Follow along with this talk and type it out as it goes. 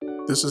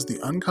This is the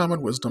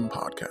Uncommon Wisdom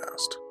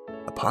Podcast,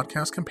 a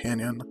podcast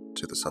companion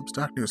to the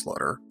Substack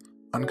newsletter,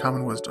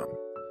 Uncommon Wisdom,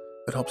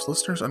 that helps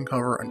listeners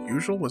uncover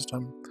unusual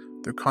wisdom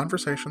through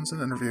conversations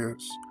and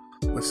interviews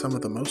with some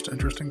of the most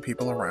interesting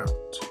people around.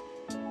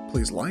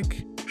 Please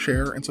like,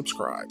 share, and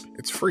subscribe.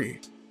 It's free,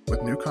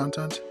 with new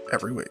content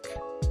every week.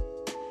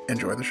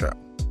 Enjoy the show.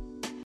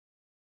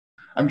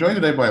 I'm joined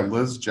today by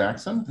Liz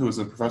Jackson, who is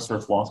a professor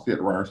of philosophy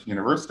at Ryerson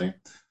University.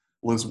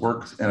 Liz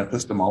works in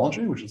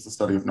epistemology, which is the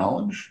study of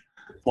knowledge,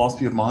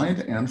 philosophy of mind,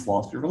 and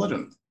philosophy of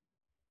religion.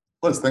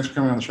 Liz, thanks for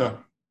coming on the show.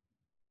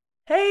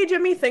 Hey,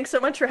 Jimmy, thanks so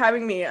much for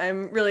having me.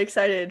 I'm really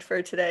excited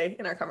for today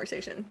in our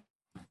conversation.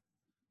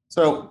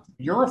 So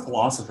you're a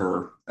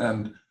philosopher,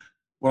 and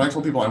when I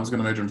told people I was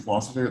going to major in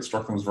philosophy, it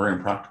struck them as very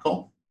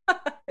impractical.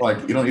 Like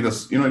you don't need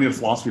a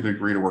philosophy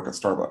degree to work at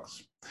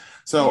Starbucks.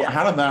 So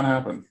How did that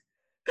happen?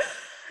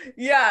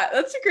 Yeah,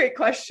 that's a great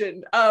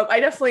question. I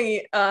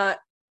definitely,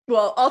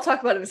 I'll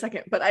talk about it in a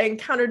second, but I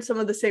encountered some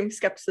of the same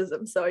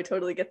skepticism, so I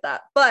totally get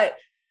that. But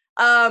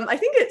I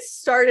think it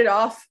started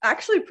off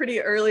actually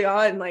pretty early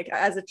on. Like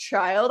as a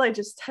child, I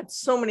just had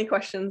so many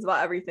questions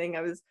about everything.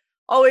 I was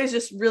always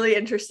just really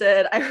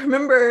interested. I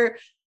remember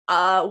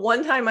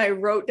one time I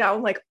wrote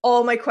down like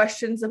all my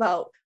questions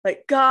about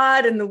like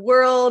God and the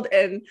world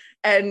and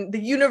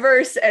the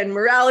universe and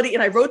morality.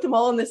 And I wrote them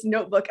all in this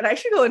notebook, and I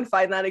should go and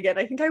find that again.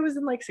 I think I was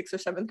in like 6th or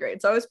 7th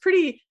grade. So I was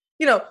pretty,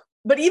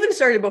 but even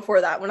started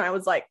before that when I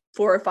was like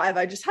 4 or 5,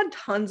 I just had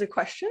tons of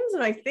questions.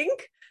 And I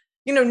think,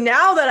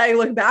 now that I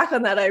look back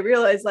on that, I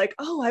realized like,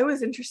 oh, I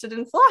was interested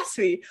in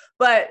philosophy,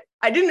 but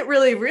I didn't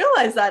really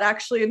realize that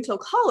actually until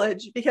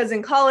college, because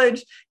in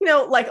college,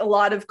 like a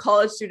lot of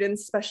college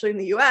students, especially in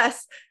the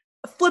US,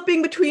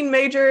 flipping between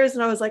majors.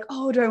 And I was like,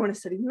 oh, do I want to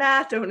study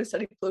math? Do I want to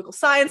study political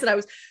science? And I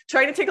was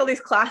trying to take all these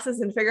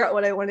classes and figure out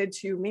what I wanted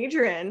to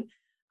major in.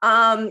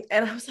 And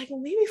I was like, well,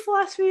 maybe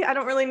philosophy. I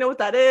don't really know what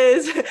that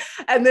is.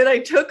 And then I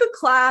took a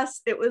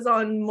class. It was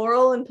on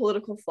moral and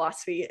political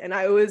philosophy. And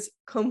I was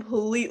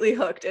completely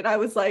hooked. And I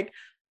was like,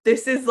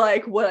 this is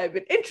like what I've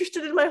been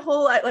interested in my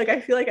whole life. Like,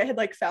 I feel like I had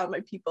like found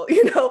my people,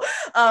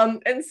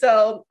 And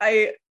so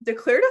I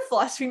declared a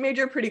philosophy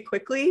major pretty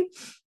quickly.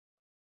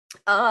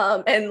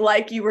 And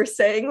like you were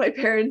saying, my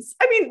parents,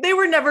 they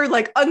were never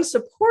like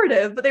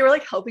unsupportive, but they were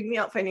like helping me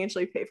out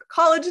financially, pay for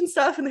college and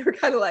stuff. And they were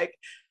kind of like,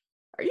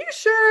 are you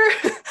sure?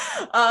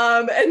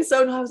 And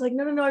so I was like,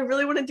 no, I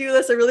really want to do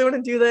this. I really want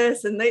to do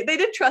this. And they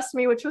did trust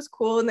me, which was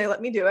cool. And they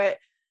let me do it.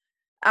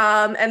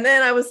 And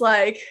then I was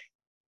like,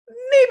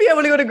 maybe I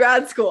want to go to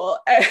grad school.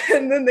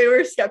 And then they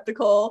were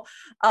skeptical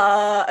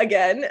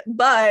again.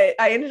 But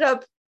I ended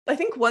up, I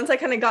think once I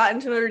kind of got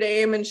into Notre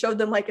Dame and showed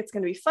them like it's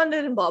going to be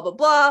funded and blah, blah,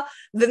 blah,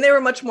 then they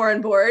were much more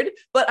on board.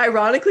 But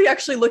ironically,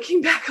 actually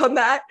looking back on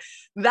that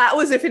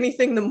was, if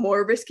anything, the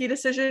more risky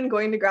decision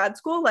going to grad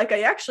school. Like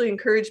I actually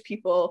encourage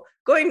people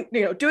going,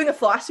 doing a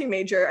philosophy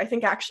major, I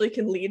think actually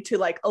can lead to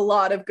like a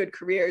lot of good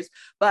careers.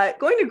 But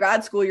going to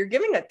grad school, you're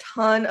giving a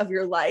ton of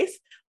your life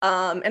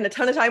and a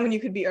ton of time when you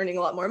could be earning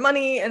a lot more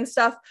money and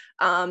stuff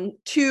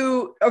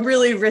to a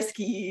really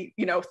risky,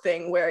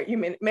 thing where you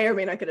may or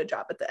may not get a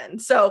job at the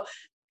end. So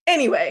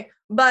anyway,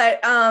 but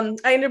I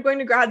ended up going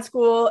to grad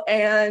school,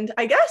 and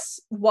I guess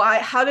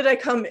how did I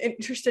come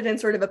interested in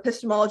sort of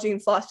epistemology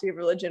and philosophy of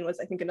religion was,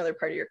 I think, another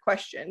part of your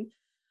question.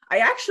 I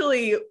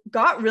actually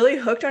got really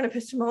hooked on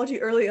epistemology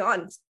early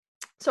on.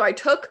 So I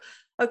took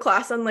a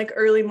class on like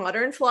early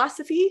modern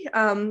philosophy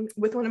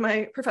with one of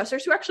my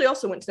professors who actually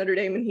also went to Notre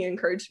Dame, and he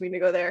encouraged me to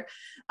go there.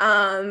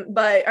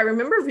 But I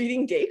remember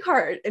reading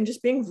Descartes and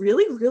just being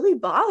really, really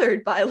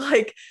bothered by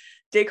like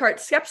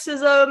Descartes'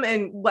 skepticism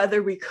and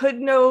whether we could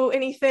know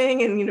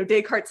anything. And,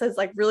 Descartes says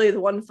like really the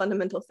one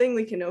fundamental thing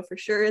we can know for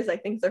sure is I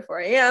think, therefore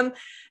I am.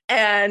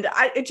 And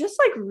it just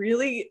like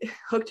really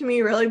hooked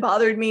me, really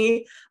bothered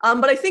me.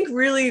 But I think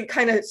really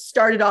kind of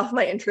started off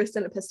my interest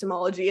in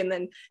epistemology. And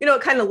then,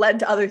 it kind of led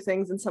to other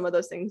things. And some of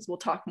those things we'll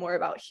talk more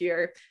about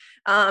here.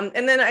 And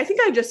then I think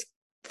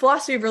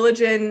philosophy of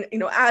religion,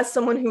 as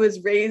someone who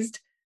was raised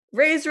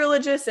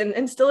religious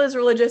and still is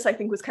religious, I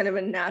think was kind of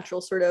a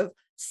natural sort of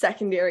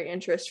secondary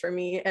interest for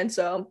me. And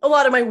so a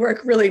lot of my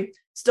work really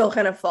still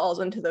kind of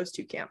falls into those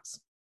two camps.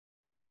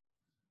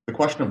 The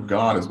question of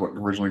God is what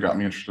originally got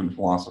me interested in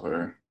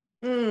philosophy.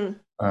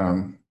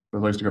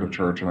 I used to go to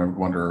church, and I would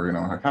wonder,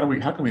 how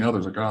can we know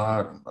there's a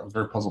God? I was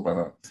very puzzled by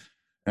that.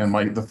 And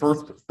the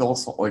first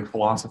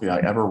philosophy I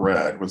ever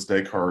read was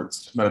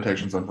Descartes'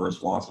 Meditations on First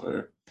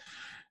Philosophy.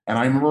 And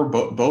I remember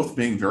both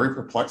being very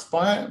perplexed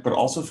by it, but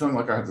also feeling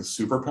like I had the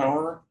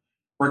superpower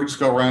where I could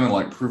just go around and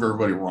like prove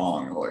everybody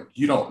wrong. Like,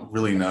 you don't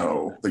really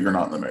know that you're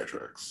not in the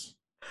Matrix.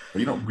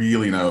 You don't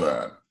really know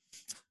that.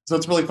 So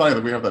it's really funny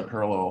that we have that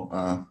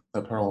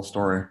parallel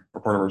story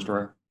or part of our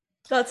story.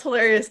 That's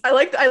hilarious. I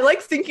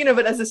like thinking of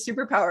it as a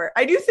superpower.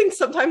 I do think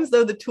sometimes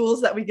though the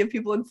tools that we give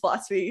people in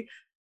philosophy,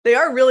 they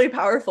are really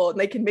powerful, and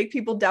they can make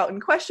people doubt and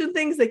question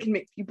things. They can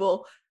make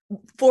people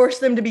force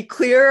them to be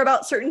clear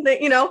about certain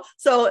things,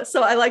 So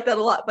I like that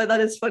a lot. But that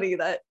is funny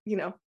that,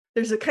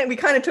 we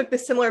kind of took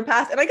this similar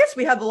path, and I guess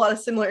we have a lot of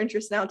similar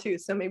interests now too.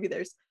 So maybe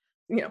there's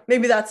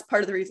maybe that's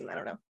part of the reason. I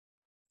don't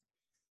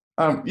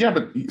know. Yeah,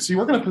 but so you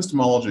work in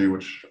epistemology,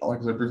 which, like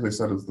as I briefly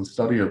said, is the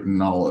study of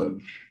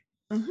knowledge.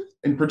 Mm-hmm.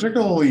 And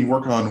particularly you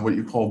work on what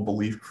you call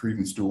belief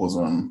credence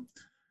dualism.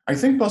 I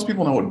think most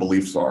people know what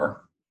beliefs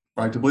are,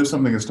 right? To believe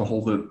something is to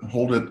hold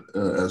it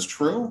as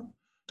true,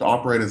 to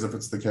operate as if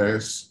it's the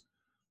case.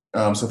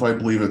 So if I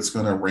believe it's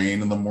going to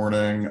rain in the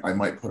morning, I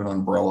might put an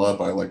umbrella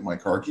by like my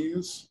car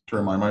keys to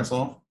remind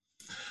myself.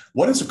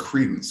 What is a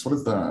credence? What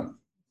is that?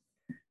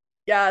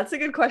 Yeah, it's a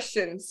good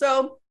question.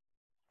 So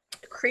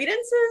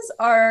credences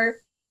are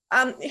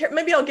here,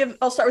 maybe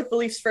I'll start with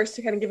beliefs first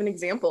to kind of give an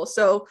example.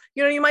 So,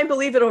 you might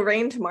believe it'll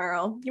rain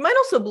tomorrow. You might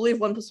also believe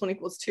 1 + 1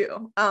 =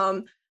 2.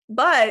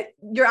 But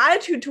your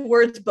attitude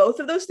towards both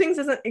of those things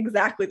isn't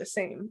exactly the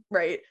same,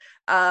 right?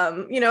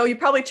 You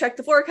probably check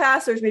the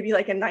forecast. There's maybe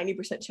like a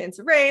 90% chance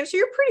of rain. So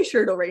you're pretty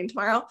sure it'll rain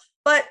tomorrow.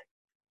 But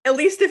at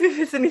least if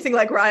it's anything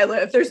like where I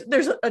live,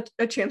 there's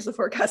a chance the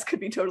forecast could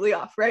be totally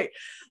off, right?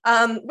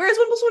 Whereas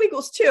 1 +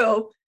 1 =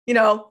 2,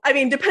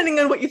 depending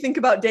on what you think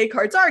about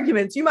Descartes'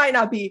 arguments, you might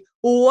not be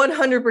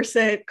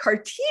 100%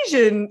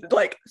 Cartesian,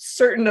 like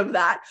certain of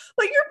that,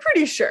 but you're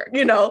pretty sure,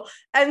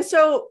 And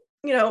so,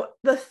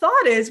 the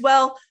thought is,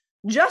 well,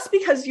 just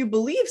because you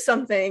believe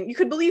something, you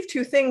could believe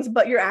two things,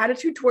 but your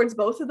attitude towards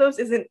both of those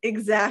isn't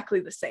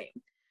exactly the same.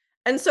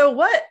 And so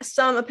what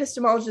some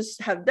epistemologists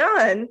have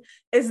done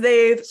is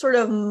they've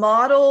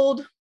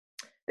modeled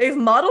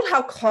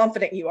how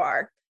confident you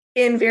are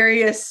in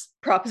various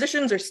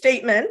propositions or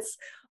statements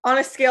on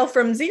a scale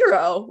from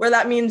 0, where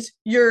that means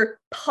you're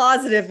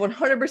positive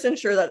 100%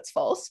 sure that it's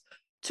false,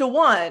 to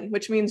 1,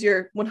 which means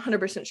you're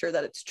 100% sure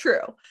that it's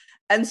true.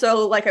 And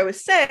so, like I was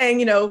saying,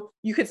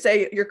 you could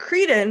say your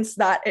credence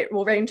that it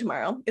will rain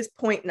tomorrow is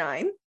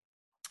 0.9.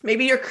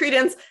 Maybe your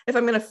credence, if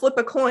I'm going to flip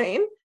a coin,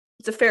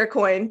 it's a fair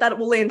coin, that it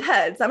will land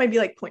heads, that might be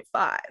like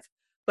 0.5.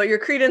 But your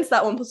credence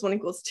that 1 + 1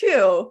 =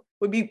 2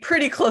 would be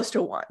pretty close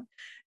to 1.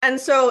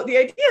 And so the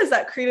idea is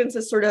that credence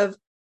is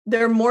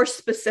they're more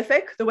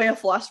specific. The way a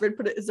philosopher would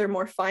put it is they're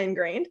more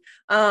fine-grained.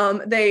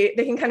 They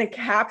can kind of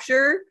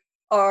capture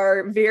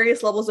our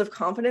various levels of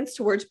confidence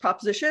towards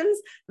propositions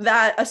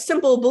that a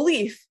simple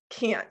belief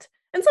can't.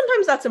 And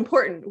sometimes that's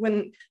important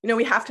when,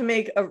 we have to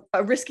make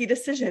a risky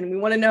decision. We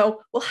want to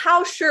know, well,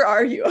 how sure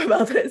are you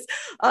about this?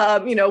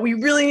 We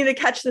really need to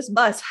catch this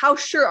bus. How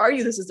sure are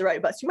you this is the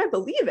right bus? You might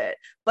believe it,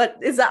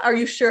 but are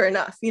you sure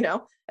enough?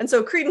 And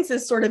so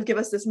credences give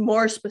us this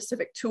more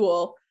specific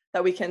tool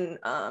that we can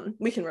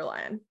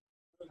rely on.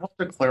 Help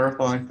to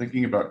clarify,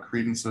 thinking about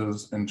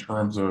credences in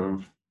terms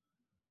of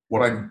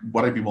what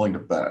I'd be willing to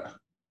bet.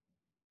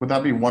 Would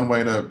that be one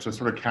way to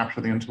sort of capture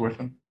the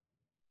intuition?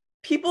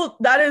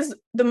 That is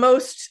the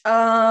most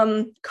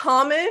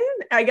common,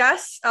 I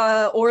guess,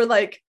 or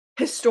like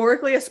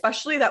historically,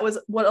 especially, that was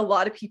what a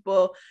lot of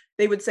people,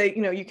 they would say,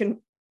 you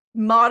can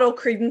model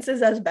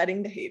credences as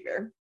betting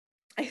behavior.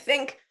 I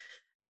think,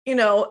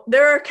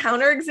 there are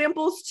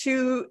counterexamples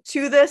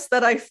to this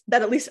that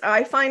at least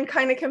I find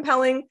kind of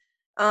compelling.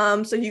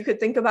 So you could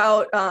think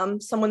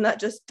about someone that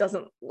just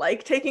doesn't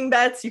like taking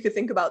bets. You could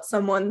think about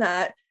someone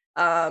that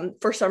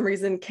for some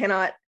reason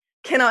cannot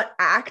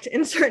act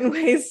in certain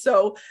ways.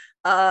 So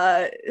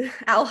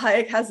Al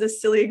Hayek has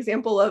this silly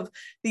example of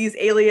these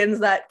aliens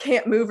that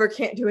can't move or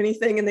can't do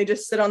anything, and they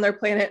just sit on their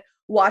planet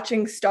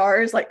watching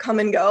stars like come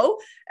and go.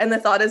 And the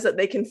thought is that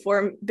they can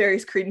form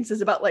various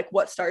credences about like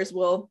what stars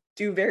will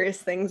do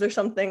various things or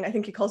something. I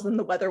think he calls them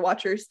the weather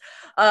watchers.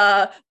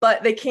 But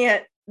they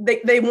can't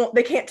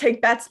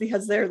take bets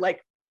because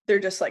they're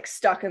just like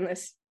stuck in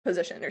this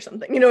position or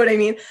something. You know what I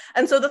mean?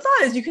 And so the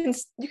thought is you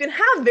can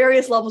have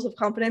various levels of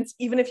confidence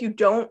even if you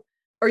don't,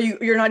 or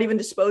you're not even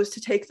disposed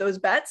to take those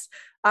bets.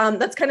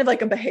 That's kind of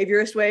like a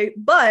behaviorist way.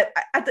 But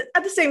at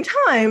the same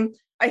time,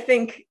 I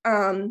think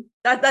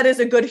that is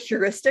a good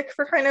heuristic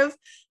for kind of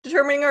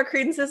determining our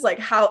credences. Like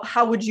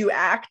how would you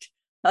act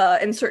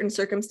in certain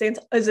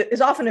circumstances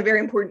is often a very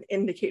important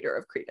indicator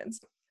of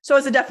credence. So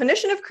as a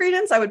definition of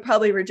credence, I would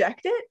probably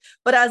reject it.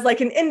 But as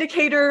like an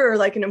indicator or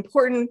like an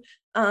important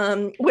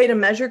way to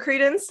measure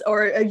credence,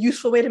 or a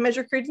useful way to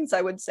measure credence,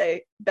 I would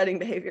say betting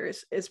behavior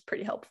is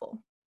pretty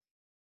helpful.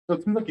 So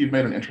it seems like you've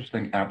made an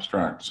interesting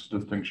abstract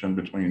distinction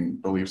between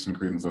beliefs and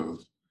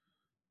credences,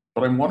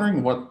 but I'm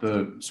wondering what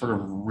the sort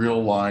of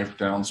real life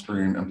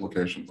downstream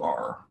implications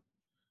are.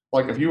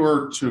 Like if you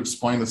were to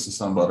explain this to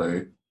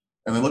somebody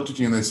and they looked at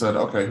you and they said,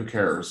 okay, who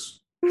cares?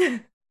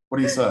 What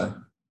do you say?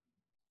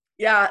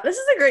 Yeah, this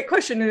is a great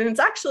question. And it's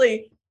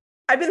actually,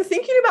 I've been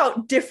thinking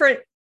about different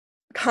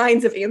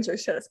kinds of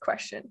answers to this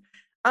question.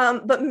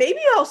 But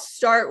maybe I'll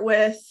start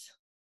with,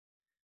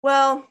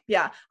 well,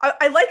 yeah,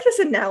 I like this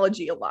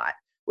analogy a lot,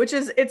 which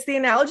is it's the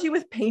analogy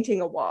with painting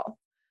a wall.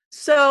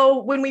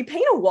 So when we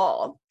paint a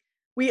wall,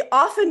 we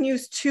often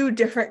use two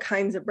different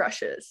kinds of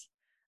brushes.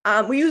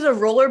 We use a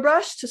roller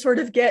brush to sort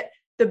of get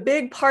the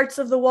big parts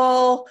of the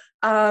wall.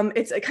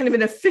 It's a kind of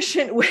an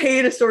efficient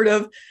way to sort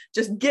of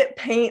just get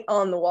paint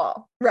on the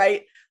wall,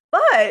 right?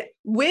 But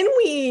when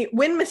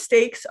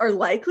mistakes are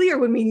likely, or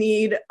when we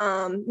need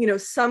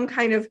some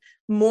kind of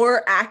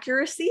more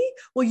accuracy,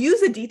 we'll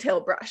use a detail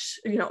brush,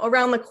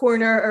 around the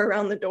corner or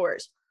around the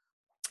doors.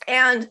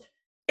 And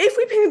if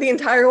we painted the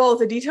entire wall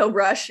with a detail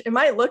brush, it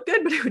might look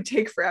good, but it would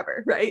take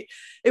forever, right?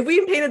 If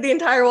we painted the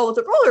entire wall with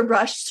a roller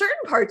brush,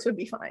 certain parts would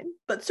be fine,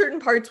 but certain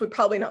parts would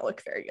probably not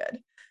look very good.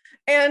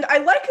 And I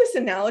like this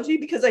analogy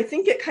because I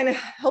think it kind of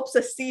helps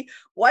us see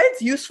why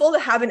it's useful to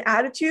have an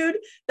attitude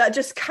that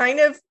just kind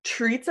of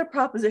treats a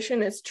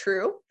proposition as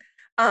true.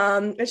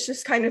 It's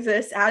just kind of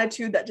this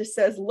attitude that just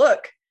says,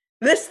 look,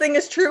 this thing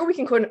is true. We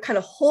can kind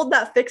of hold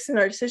that fixed in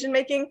our decision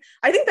making.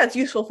 I think that's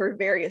useful for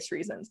various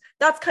reasons.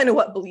 That's kind of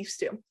what beliefs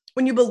do.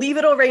 When you believe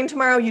it'll rain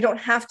tomorrow, you don't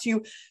have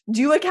to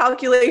do a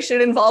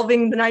calculation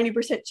involving the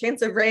 90%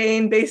 chance of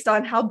rain based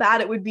on how bad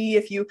it would be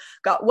if you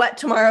got wet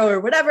tomorrow or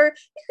whatever.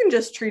 You can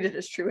just treat it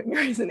as true in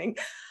your reasoning.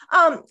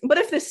 But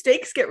if the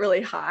stakes get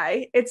really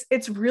high,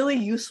 it's really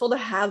useful to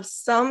have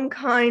some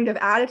kind of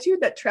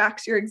attitude that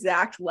tracks your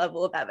exact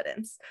level of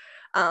evidence.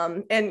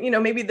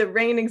 Maybe the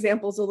rain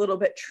example is a little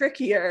bit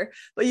trickier,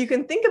 but you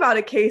can think about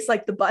a case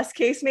like the bus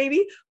case,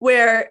 maybe,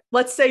 where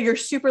let's say you're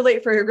super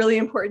late for a really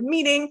important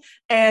meeting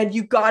and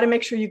you got to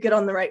make sure you get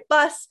on the right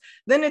bus.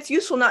 Then it's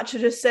useful not to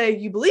just say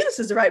you believe this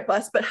is the right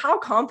bus, but how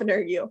confident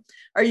are you?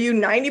 Are you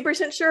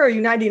 90% sure? Or are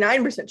you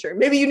 99% sure?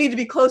 Maybe you need to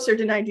be closer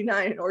to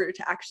 99 in order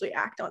to actually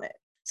act on it.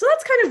 So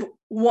that's kind of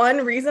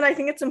one reason I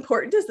think it's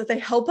important, is that they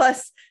help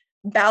us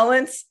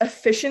balance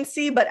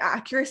efficiency but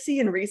accuracy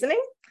in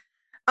reasoning.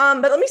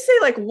 But let me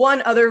say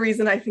one other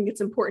reason I think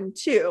it's important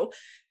too.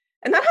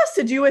 And that has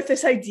to do with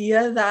this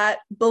idea that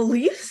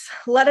beliefs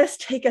let us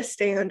take a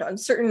stand on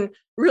certain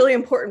really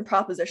important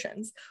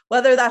propositions,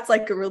 whether that's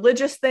like a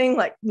religious thing,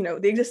 like,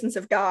 the existence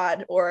of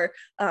God, or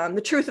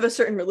the truth of a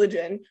certain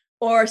religion,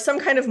 or some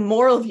kind of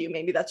moral view,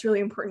 maybe that's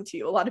really important to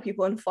you. A lot of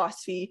people in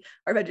philosophy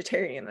are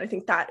vegetarian. I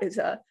think that is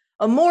a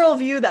moral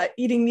view, that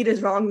eating meat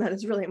is wrong, that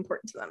is really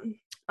important to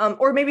them.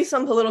 Or maybe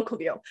some political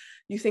view.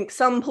 You think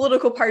some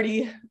political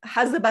party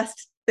has the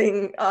best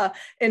thing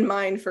in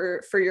mind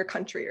for your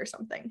country or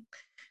something.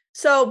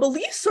 So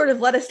beliefs sort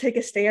of let us take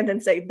a stand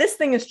and say, this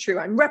thing is true.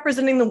 I'm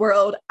representing the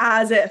world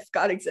as if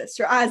God exists,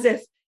 or as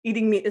if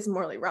eating meat is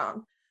morally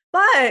wrong.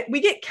 But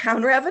we get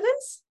counter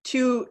evidence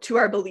to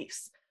our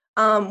beliefs.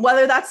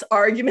 Whether that's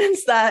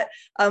arguments that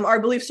our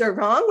beliefs are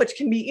wrong, which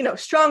can be,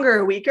 stronger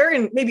or weaker.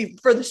 And maybe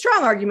for the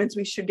strong arguments,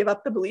 we should give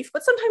up the belief,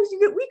 but sometimes you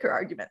get weaker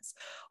arguments,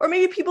 or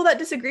maybe people that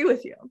disagree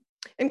with you.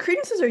 And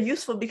credences are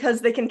useful because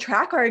they can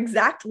track our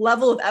exact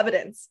level of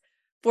evidence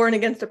for and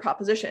against a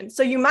proposition.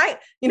 So you might,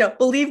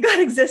 believe God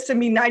exists and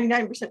be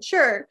 99%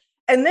 sure.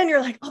 And then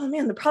you're like, oh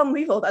man, the problem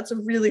of evil, that's a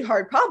really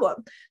hard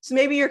problem. So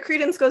maybe your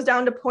credence goes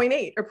down to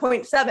 0.8 or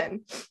 0.7,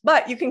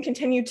 but you can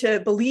continue to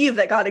believe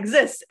that God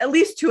exists, at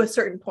least to a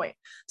certain point.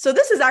 So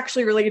this is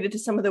actually related to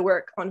some of the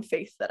work on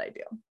faith that I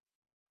do.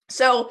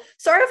 So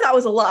sorry if that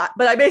was a lot,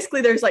 but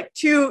there's like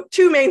two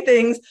main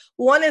things.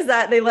 One is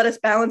that they let us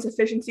balance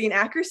efficiency and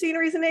accuracy in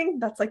reasoning.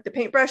 That's like the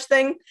paintbrush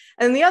thing.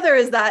 And the other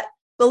is that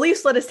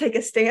beliefs let us take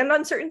a stand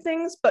on certain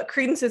things, but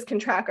credences can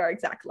track our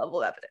exact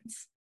level of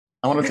evidence.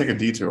 I want to take a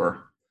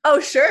detour. Oh,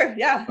 sure.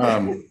 Yeah.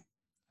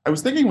 I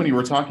was thinking when you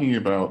were talking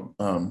about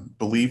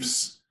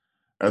beliefs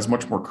as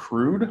much more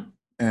crude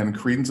and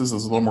credences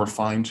as a little more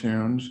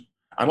fine-tuned.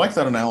 I like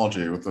that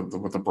analogy with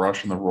the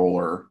brush and the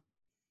roller.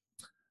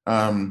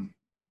 And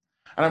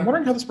I'm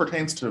wondering how this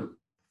pertains to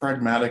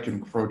pragmatic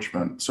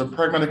encroachment. So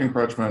pragmatic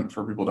encroachment,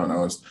 for people who don't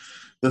know, is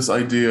this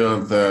idea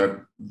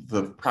that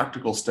the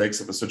practical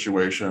stakes of a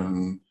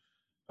situation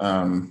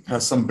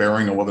has some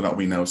bearing on whether or not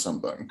we know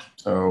something.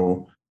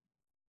 So,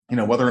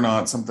 whether or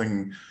not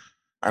something,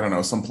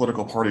 some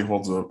political party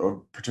holds a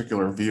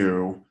particular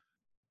view,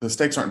 the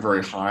stakes aren't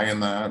very high in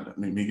that,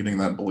 me getting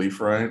that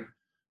belief right.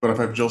 But if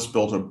I've just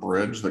built a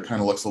bridge that kind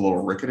of looks a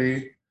little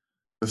rickety,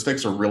 the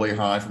stakes are really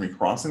high for me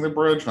crossing the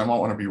bridge, and I might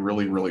want to be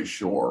really, really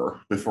sure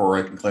before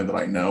I can claim that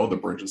I know the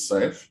bridge is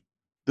safe.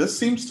 This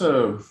seems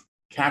to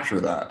capture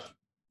that,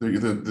 the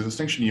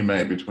distinction you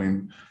made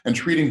between, and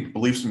treating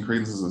beliefs and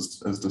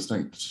credences as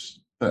distinct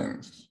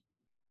things.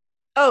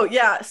 Oh,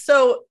 yeah.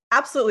 So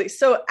absolutely.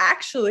 So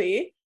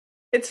actually,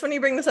 it's funny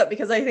you bring this up,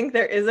 because I think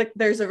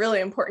there's a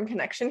really important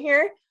connection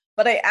here.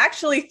 But I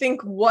actually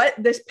think what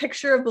this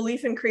picture of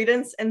belief and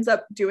credence ends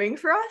up doing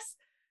for us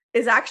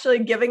is actually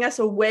giving us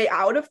a way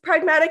out of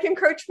pragmatic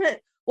encroachment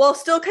while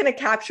still kind of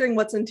capturing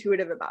what's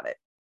intuitive about it.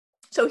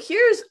 So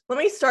let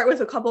me start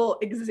with a couple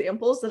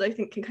examples that I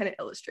think can kind of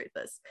illustrate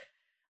this.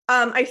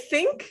 I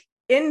think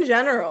in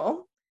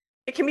general,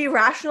 it can be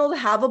rational to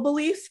have a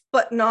belief,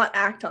 but not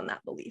act on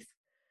that belief.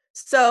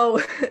 So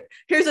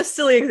here's a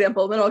silly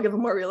example, then I'll give a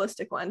more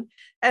realistic one.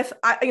 If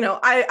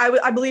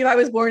I believe I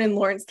was born in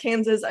Lawrence,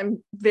 Kansas.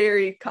 I'm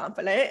very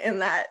confident in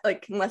that,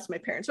 unless my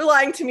parents were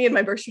lying to me and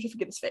my birth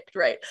certificate is faked,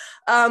 right?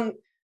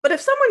 But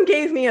if someone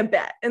gave me a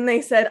bet and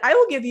they said, I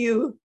will give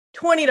you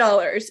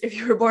 $20 if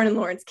you were born in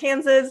Lawrence,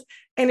 Kansas,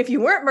 And if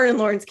you weren't born in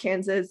Lawrence,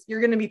 Kansas, you're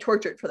going to be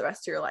tortured for the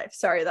rest of your life.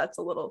 Sorry, that's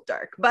a little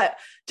dark, but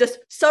just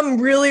some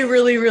really,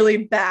 really, really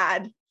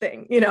bad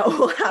thing,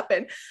 will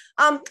happen.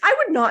 I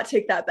would not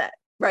take that bet,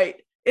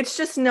 right? It's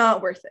just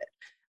not worth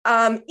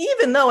it.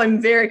 Even though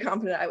I'm very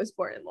confident I was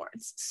born in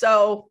Lawrence.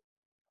 So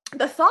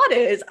the thought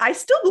is, I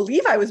still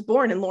believe I was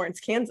born in Lawrence,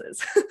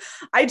 Kansas.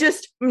 I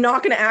just am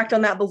not going to act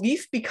on that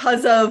belief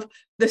because of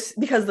this,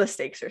 because the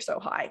stakes are so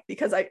high,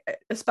 because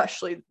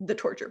especially the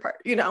torture part,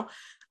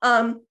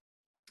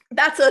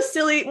 that's a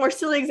more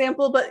silly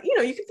example, but you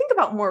can think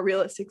about more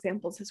realistic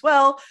examples as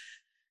well.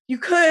 You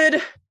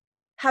could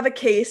have a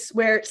case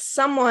where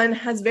someone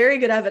has very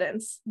good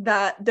evidence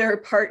that their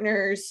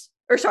friend's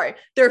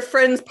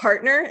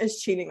partner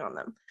is cheating on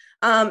them.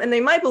 And they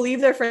might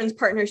believe their friend's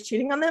partner is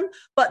cheating on them,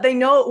 but they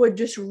know it would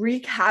just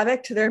wreak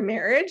havoc to their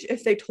marriage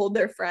if they told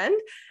their friend.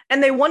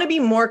 And they want to be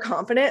more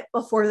confident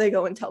before they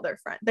go and tell their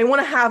friend. They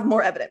want to have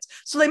more evidence.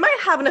 So they might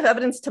have enough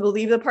evidence to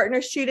believe the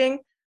partner's cheating,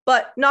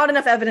 but not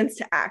enough evidence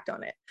to act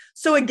on it.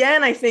 So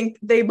again, I think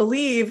they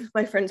believe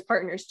my friend's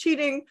partner is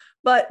cheating,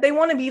 but they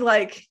want to be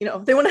like,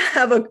 they want to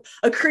have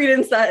a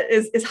credence that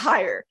is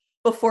higher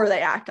before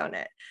they act on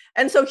it.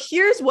 And so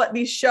here's what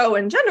these show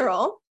in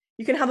general.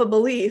 You can have a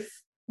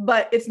belief,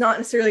 but it's not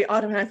necessarily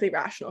automatically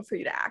rational for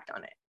you to act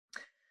on it.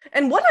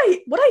 And what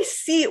I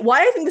see,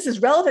 why I think this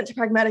is relevant to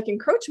pragmatic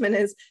encroachment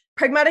is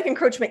pragmatic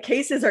encroachment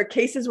cases are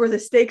cases where the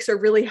stakes are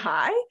really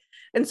high.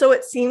 And so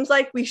it seems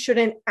like we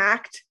shouldn't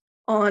act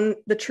on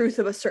the truth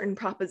of a certain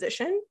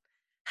proposition.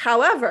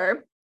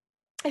 However,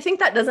 I think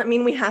that doesn't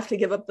mean we have to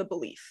give up the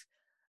belief.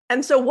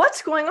 And so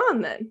what's going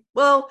on then?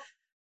 Well,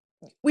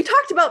 we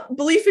talked about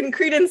belief and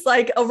credence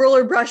like a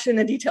roller brush and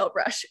a detail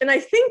brush. And I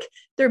think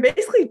they're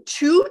basically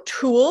two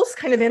tools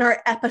kind of in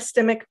our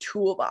epistemic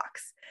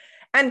toolbox.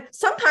 And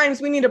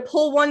sometimes we need to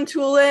pull one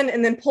tool in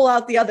and then pull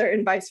out the other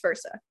and vice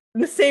versa,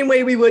 in the same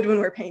way we would when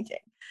we're painting.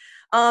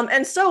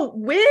 And so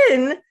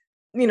when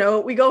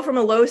we go from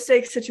a low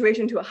stakes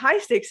situation to a high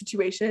stakes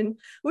situation,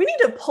 we need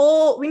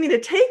to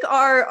take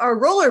our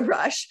roller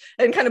brush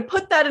and kind of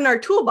put that in our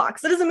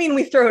toolbox. That doesn't mean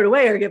we throw it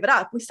away or give it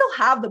up. We still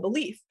have the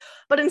belief,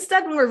 but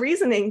instead when we're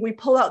reasoning, we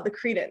pull out the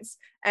credence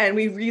and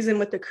we reason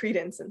with the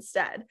credence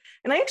instead.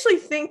 And I actually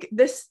think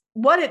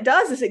what it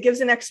does is it gives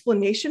an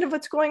explanation of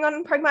what's going on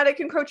in pragmatic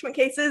encroachment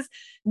cases.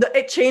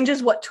 It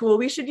changes what tool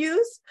we should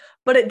use,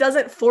 but it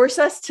doesn't force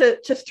us to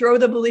throw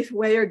the belief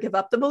away or give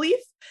up the belief.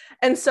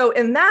 And so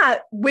in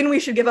that, when we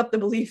should give up the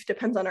belief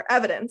depends on our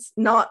evidence,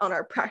 not on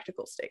our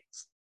practical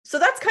states. So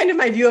that's kind of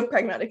my view of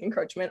pragmatic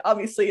encroachment.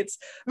 Obviously, it's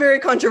very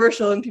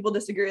controversial and people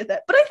disagree with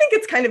it, but I think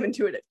it's kind of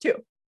intuitive too.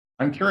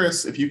 I'm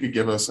curious if you could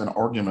give us an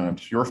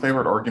argument, your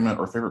favorite argument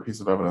or favorite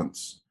piece of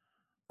evidence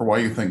for why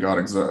you think God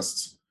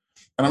exists.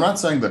 And I'm not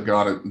saying that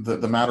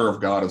the matter of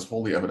God is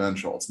wholly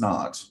evidential. It's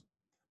not.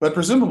 But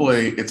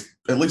presumably, it's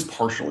at least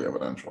partially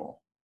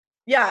evidential.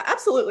 Yeah,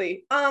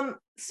 absolutely.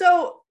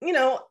 So,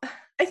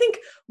 I think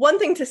one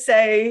thing to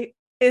say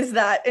is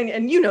that,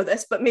 and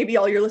this, but maybe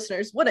all your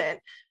listeners wouldn't,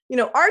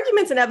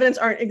 arguments and evidence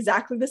aren't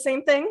exactly the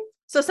same thing.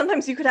 So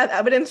sometimes you could have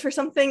evidence for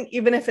something,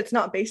 even if it's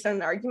not based on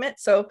an argument.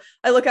 So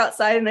I look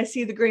outside and I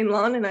see the green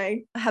lawn and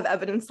I have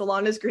evidence the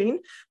lawn is green,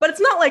 but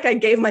it's not like I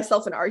gave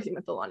myself an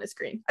argument the lawn is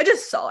green. I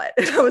just saw it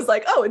and I was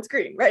like, oh, it's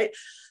green, right?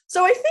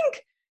 So I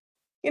think,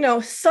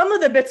 some of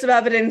the bits of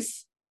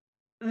evidence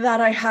that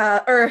I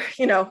have, or,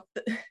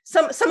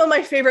 some of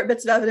my favorite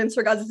bits of evidence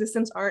for God's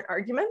existence aren't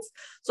arguments.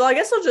 So I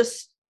guess I'll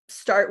just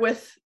start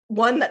with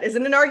one that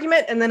isn't an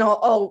argument, and then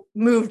I'll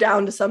move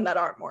down to some that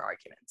aren't more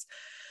arguments.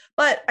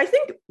 But I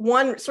think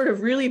one sort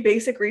of really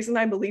basic reason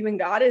I believe in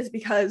God is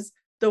because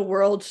the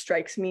world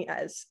strikes me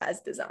as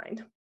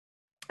designed.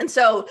 And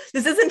so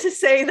this isn't to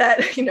say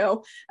that,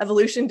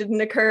 evolution didn't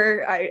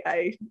occur.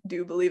 I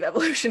do believe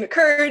evolution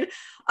occurred.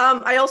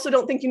 I also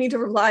don't think you need to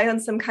rely on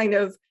some kind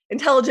of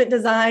intelligent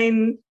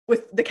design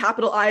with the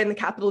capital I and the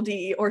capital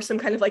D, or some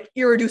kind of like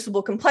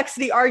irreducible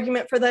complexity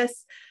argument for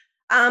this.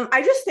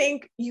 I just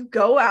think you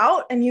go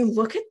out and you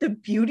look at the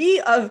beauty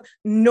of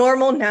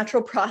normal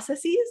natural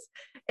processes,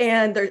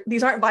 and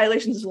these aren't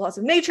violations of the laws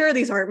of nature.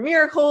 These aren't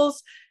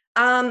miracles.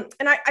 And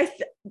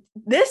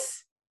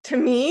this to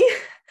me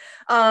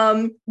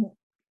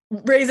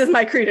raises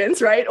my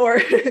credence, right?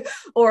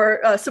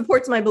 Or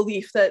supports my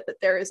belief that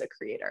there is a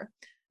creator.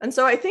 And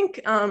so I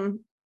think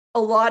a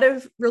lot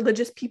of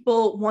religious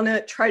people want to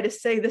try to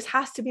say this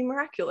has to be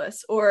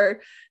miraculous,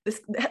 or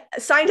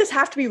scientists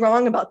have to be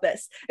wrong about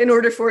this in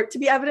order for it to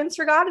be evidence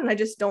for God. And I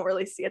just don't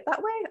really see it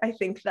that way. I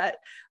think that,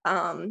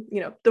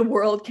 the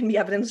world can be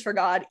evidence for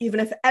God, even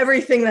if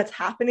everything that's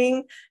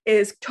happening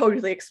is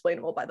totally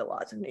explainable by the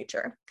laws of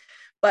nature.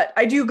 But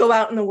I do go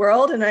out in the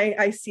world and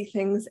I see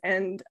things,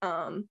 and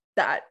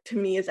that to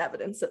me is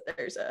evidence that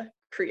there's a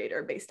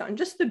creator based on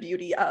just the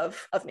beauty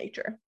of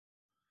nature.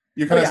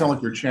 You kind of sound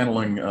like you're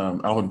channeling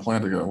Alvin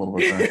Plantinga a little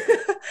bit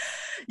there.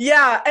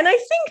 Yeah, and I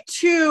think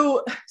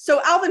too, so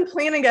Alvin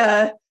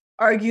Plantinga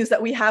argues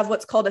that we have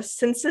what's called a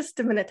sensus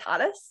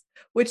divinitatis,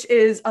 which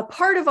is a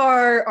part of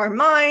our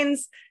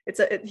minds.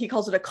 He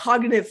calls it a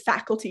cognitive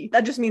faculty.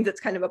 That just means it's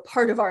kind of a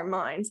part of our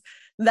minds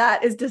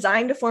that is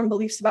designed to form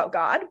beliefs about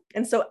God.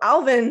 And so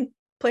Alvin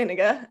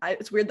Plantinga,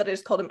 it's weird that I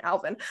just called him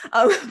Alvin.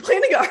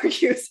 Plantinga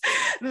argues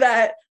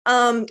that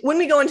when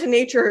we go into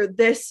nature,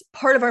 this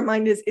part of our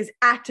mind is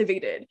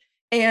activated.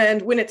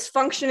 And when it's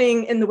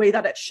functioning in the way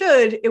that it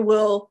should, it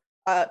will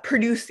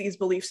produce these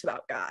beliefs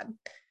about God.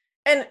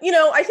 And,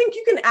 I think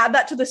you can add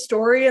that to the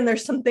story, and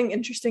there's something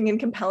interesting and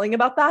compelling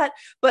about that.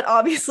 But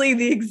obviously,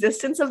 the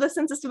existence of the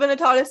sensus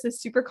divinitatis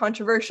is super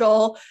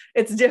controversial.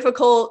 It's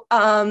difficult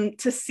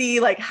to see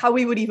how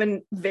we would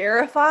even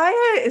verify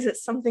it. Is it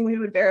something we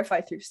would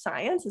verify through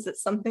science? Is it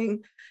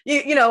something,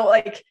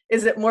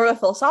 is it more of a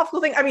philosophical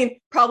thing? I mean,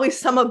 probably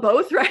some of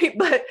both, right?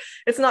 But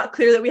it's not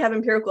clear that we have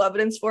empirical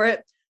evidence for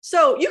it.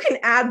 So you can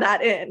add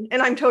that in,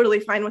 and I'm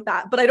totally fine with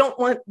that. But I don't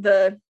want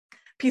the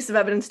piece of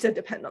evidence to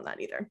depend on that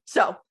either.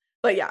 So.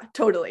 But yeah,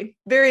 totally.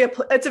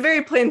 It's a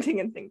very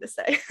Plantingan thing to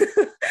say.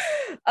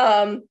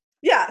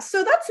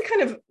 So that's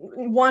kind of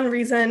one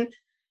reason.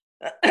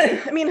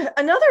 I mean,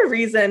 another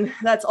reason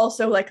that's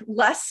also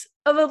less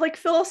of a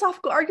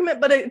philosophical argument,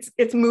 but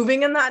it's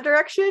moving in that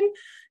direction,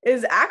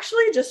 is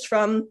actually just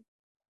from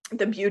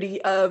the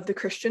beauty of the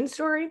Christian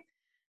story.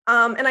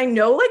 And I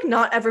know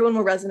not everyone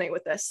will resonate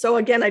with this. So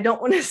again, I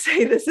don't want to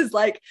say this is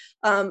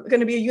going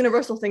to be a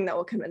universal thing that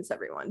will convince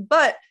everyone,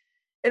 but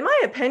in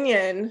my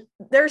opinion,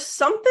 there's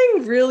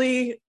something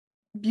really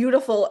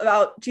beautiful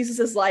about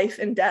Jesus's life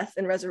and death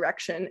and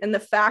resurrection, and the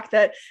fact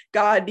that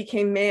God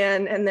became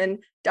man and then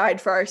died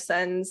for our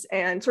sins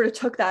and sort of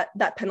took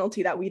that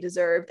penalty that we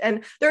deserved.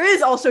 And there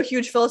is also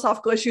huge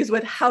philosophical issues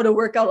with how to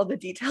work out all the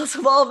details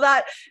of all of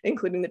that,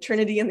 including the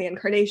Trinity and the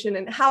Incarnation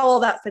and how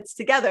all that fits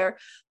together.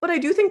 But I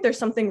do think there's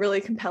something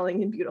really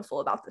compelling and beautiful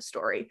about the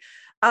story.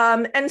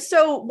 And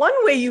so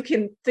one way you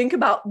can think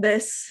about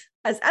this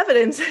as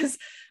evidence is,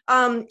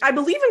 I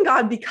believe in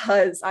God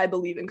because I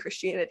believe in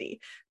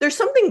Christianity. There's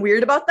something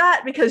weird about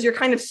that, because you're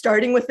kind of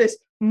starting with this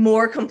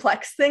more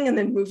complex thing and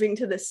then moving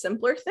to this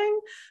simpler thing.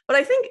 But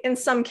I think in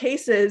some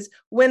cases,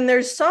 when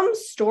there's some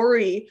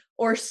story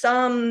or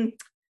some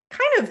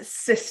kind of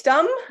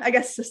system, I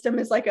guess system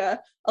is a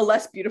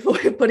less beautiful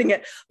way of putting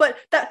it, but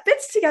that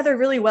fits together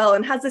really well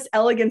and has this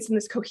elegance and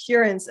this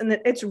coherence, and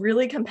that it's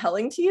really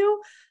compelling to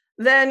you,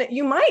 then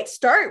you might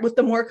start with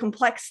the more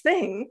complex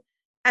thing.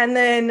 And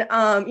then,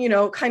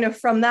 kind of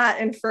from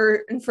that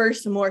infer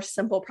some more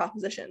simple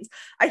propositions.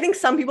 I think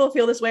some people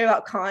feel this way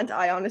about Kant.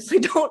 I honestly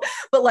don't,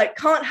 but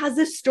Kant has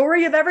this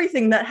story of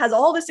everything that has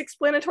all this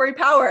explanatory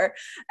power.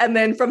 And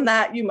then from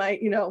that, you might,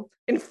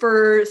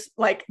 infer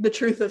the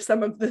truth of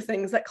some of the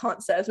things that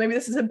Kant says. Maybe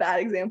this is a bad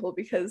example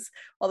because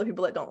all the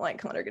people that don't like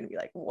Kant are going to be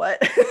like,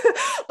 what?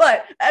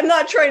 But I'm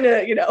not trying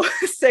to,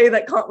 say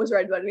that Kant was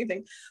right about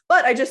anything.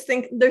 But I just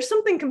think there's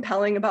something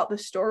compelling about the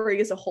story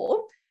as a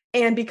whole.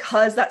 And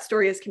because that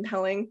story is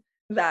compelling,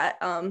 that,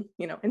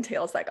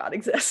 entails that God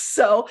exists.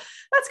 So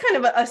that's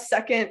kind of a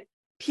second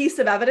piece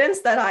of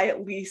evidence that I,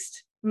 at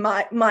least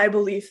my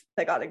belief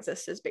that God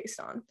exists is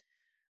based on.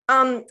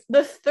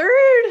 The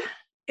third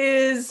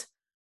is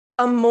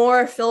a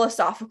more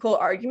philosophical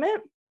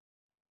argument.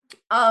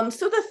 So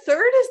the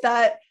third is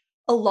that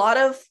a lot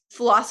of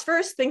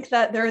philosophers think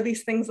that there are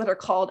these things that are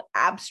called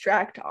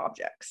abstract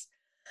objects.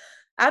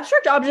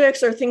 Abstract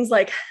objects are things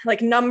like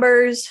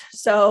numbers.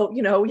 So,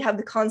 we have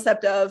the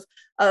concept of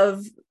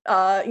 1 +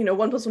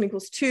 1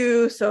 =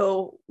 2.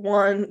 So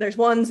there's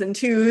ones and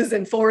twos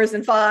and fours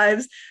and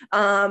fives.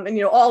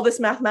 And, all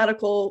these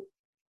mathematical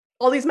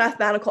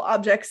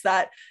objects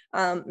that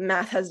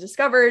math has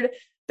discovered.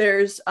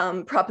 There's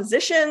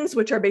propositions,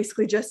 which are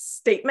basically just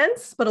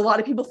statements, but a lot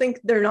of people think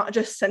they're not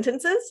just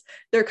sentences.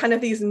 They're kind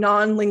of these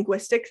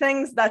non-linguistic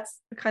things. That's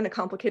a kind of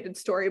complicated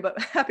story,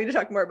 but happy to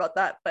talk more about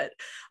that, but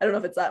I don't know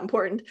if it's that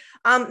important.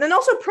 And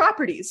also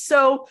properties.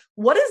 So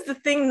what is the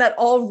thing that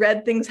all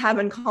red things have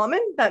in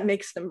common that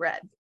makes them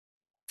red?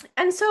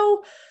 And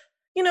so,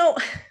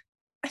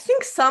 I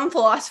think some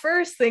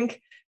philosophers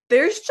think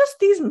there's just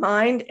these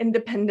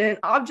mind-independent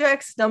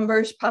objects,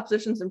 numbers,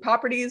 propositions, and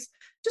properties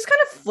just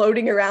kind of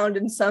floating around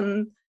in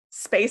some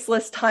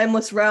spaceless,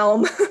 timeless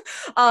realm.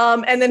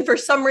 And then for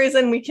some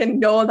reason, we can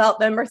know about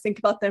them or think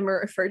about them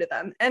or refer to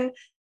them. And,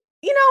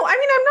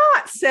 I'm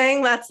not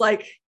saying that's a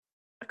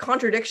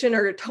contradiction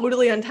or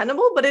totally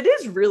untenable, but it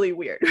is really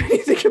weird when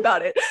you think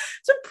about it.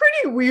 It's a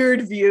pretty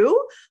weird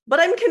view,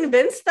 but I'm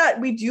convinced that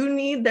we do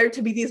need there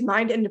to be these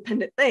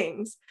mind-independent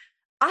things.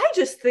 I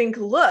just think,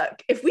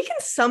 look, if we can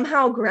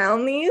somehow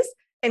ground these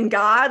in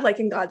God,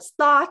 in God's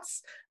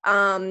thoughts,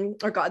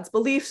 or God's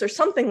beliefs or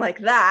something like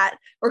that,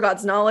 or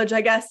God's knowledge, I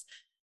guess,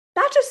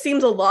 that just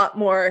seems a lot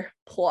more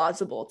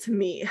plausible to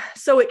me.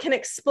 So it can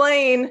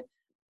explain,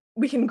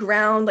 we can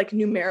ground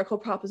numerical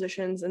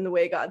propositions in the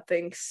way God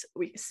thinks.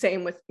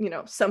 Same with,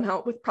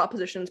 somehow with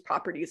propositions,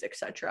 properties,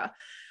 etc.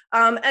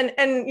 And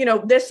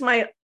this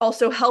might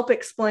also help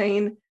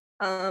explain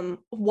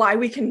why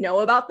we can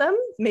know about them.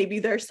 Maybe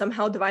they're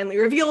somehow divinely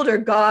revealed, or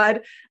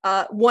God,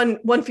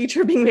 one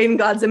feature being made in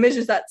God's image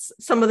is that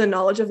some of the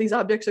knowledge of these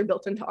objects are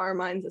built into our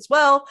minds as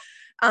well.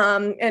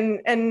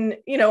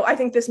 I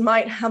think this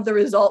might have the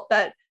result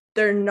that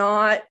they're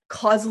not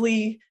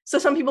causally. So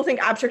some people think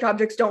abstract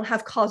objects don't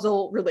have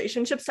causal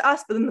relationships to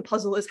us, but then the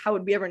puzzle is, how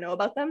would we ever know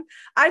about them?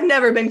 I've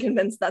never been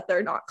convinced that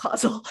they're not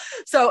causal.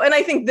 So, and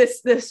I think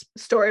this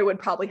story would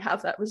probably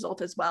have that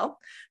result as well.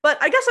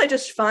 But I guess I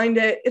just find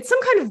it's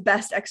some kind of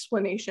best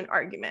explanation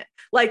argument.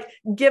 Like,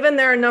 given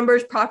there are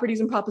numbers,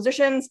 properties, and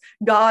propositions,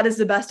 God is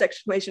the best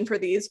explanation for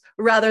these,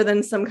 rather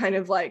than some kind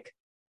of like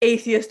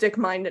atheistic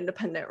mind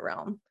independent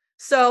realm.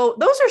 So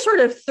those are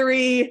sort of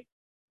three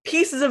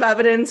pieces of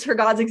evidence for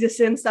God's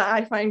existence that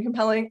I find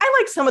compelling. I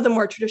like some of the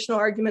more traditional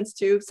arguments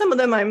too. Some of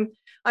them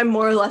I'm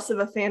more or less of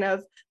a fan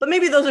of, but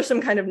maybe those are some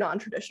kind of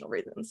non-traditional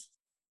reasons.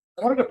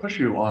 I wanted to push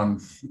you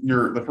on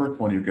the first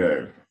one you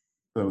gave,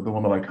 the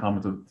one that I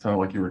commented sounded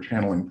like you were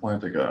channeling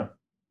Plantinga.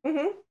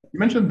 Mm-hmm. You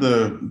mentioned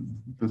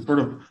the sort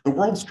of the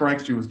world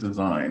strikes you as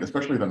designed,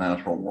 especially the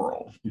natural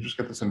world. You just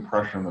get this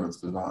impression that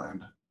it's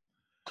designed.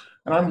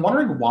 And I'm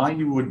wondering why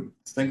you would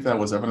think that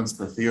was evidence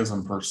for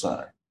theism per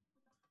se.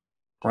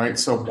 Right?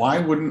 So why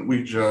wouldn't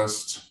we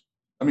just,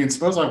 I mean,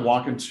 suppose I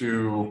walk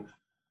into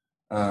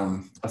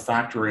a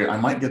factory, I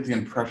might get the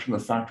impression the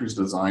factory's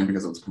designed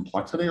because of its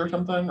complexity or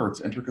something, or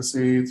its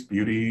intricacy, its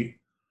beauty.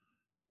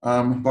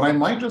 But I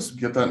might just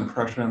get that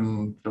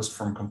impression just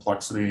from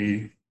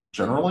complexity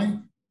generally.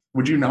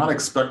 Would you not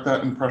expect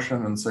that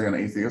impression in, say, an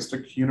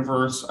atheistic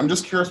universe? I'm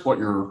just curious what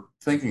your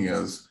thinking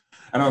is.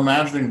 And I'm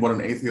imagining what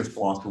an atheist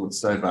philosopher would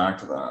say back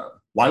to that.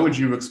 Why would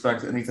you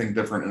expect anything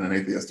different in an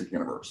atheistic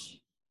universe?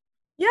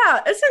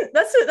 Yeah,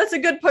 that's a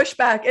good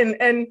pushback,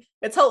 and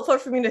it's helpful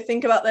for me to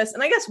think about this.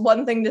 And I guess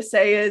one thing to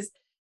say is,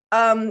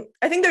 I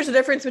think there's a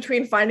difference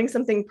between finding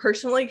something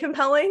personally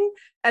compelling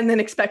and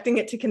then expecting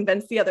it to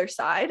convince the other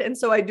side. And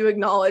so I do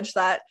acknowledge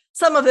that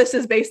some of this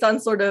is based on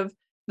sort of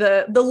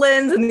the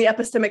lens and the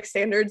epistemic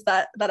standards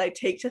that I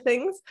take to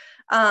things.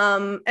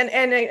 And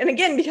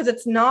again, because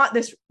it's not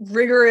this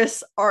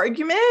rigorous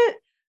argument,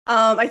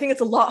 I think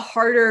it's a lot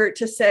harder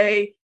to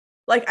say.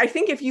 Like, I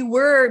think if you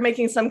were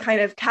making some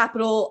kind of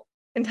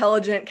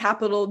intelligent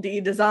capital D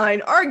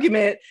design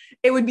argument,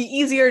 it would be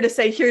easier to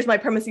say, here's my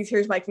premises,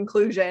 here's my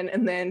conclusion,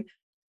 and then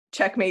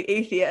checkmate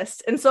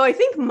atheist. And so I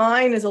think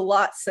mine is a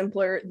lot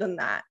simpler than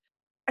that.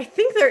 I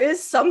think there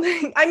is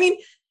something, I mean,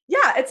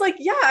 yeah, it's like,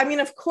 yeah, I mean,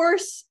 of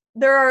course,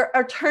 there are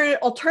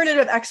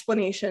alternative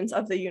explanations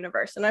of the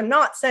universe. And I'm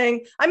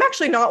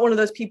actually not one of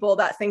those people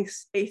that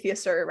thinks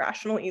atheists are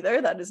irrational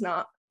either. That is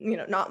not,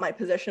 not my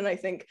position. I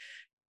think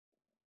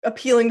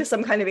appealing to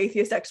some kind of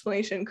atheist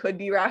explanation could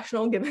be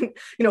rational given,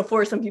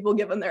 for some people,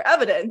 given their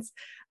evidence.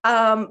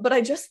 But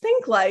I just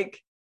think, like,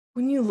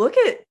 when you look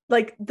at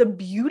like the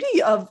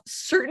beauty of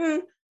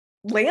certain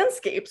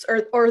landscapes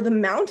or the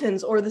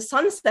mountains or the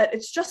sunset,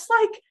 it's just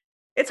like,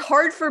 it's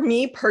hard for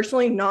me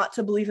personally not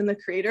to believe in the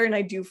creator. And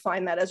I do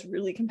find that as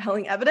really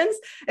compelling evidence,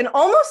 and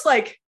almost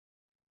like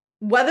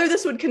whether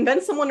this would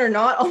convince someone or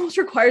not almost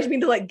requires me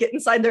to like get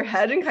inside their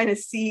head and kind of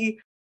see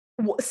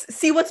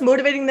what's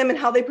motivating them and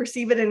how they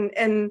perceive it,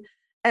 and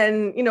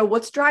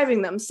what's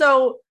driving them.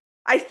 So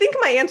I think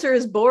my answer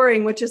is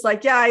boring, which is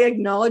like, yeah, I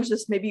acknowledge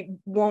this maybe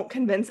won't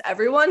convince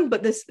everyone,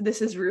 but this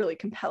is really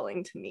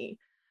compelling to me.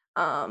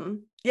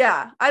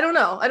 Yeah, I don't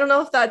know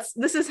if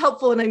this is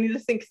helpful, and I need to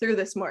think through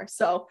this more.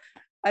 So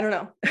I don't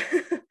know.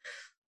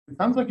 It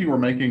sounds like you were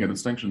making a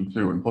distinction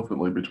too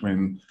implicitly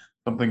between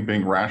something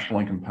being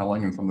rationally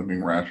compelling and something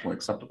being rationally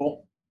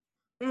acceptable.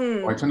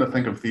 I tend to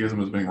think of theism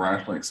as being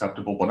rationally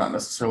acceptable, but not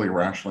necessarily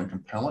rationally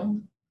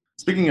compelling.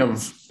 Speaking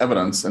of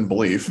evidence and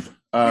belief,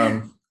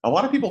 a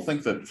lot of people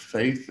think that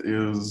faith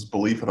is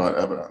belief without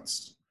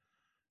evidence.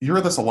 You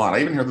hear this a lot.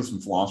 I even hear this in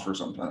philosophers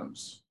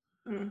sometimes.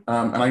 And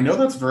I know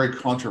that's very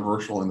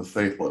controversial in the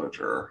faith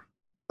literature.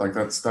 Like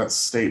that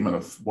statement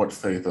of what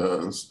faith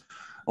is.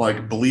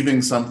 Like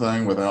believing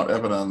something without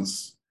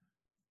evidence.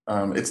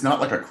 It's not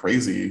like a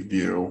crazy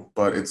view,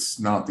 but it's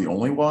not the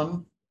only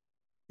one.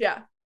 Yeah.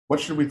 What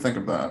should we think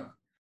of that?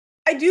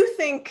 I do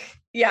think,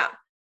 yeah,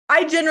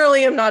 I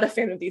generally am not a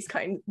fan of these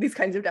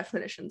kinds of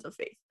definitions of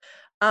faith.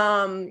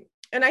 And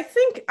I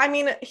think, I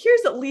mean,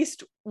 here's at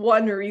least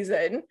one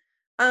reason.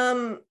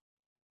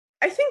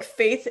 I think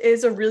faith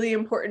is a really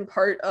important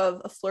part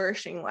of a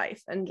flourishing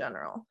life in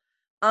general.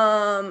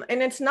 And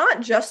it's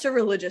not just a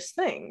religious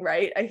thing,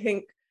 right? I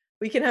think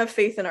we can have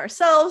faith in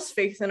ourselves,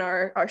 faith in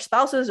our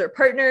spouses or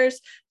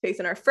partners, faith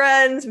in our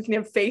friends. We can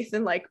have faith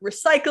in like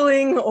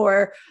recycling,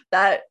 or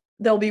that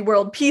there'll be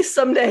world peace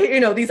someday,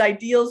 these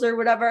ideals or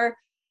whatever.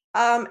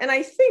 And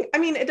I think, I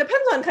mean, it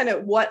depends on kind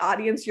of what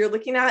audience you're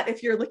looking at.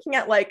 If you're looking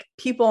at like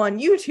people on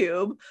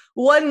YouTube,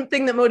 one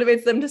thing that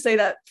motivates them to say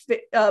that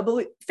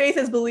faith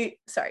is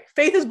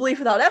belief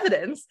without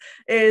evidence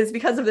is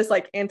because of this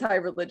like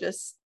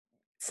anti-religious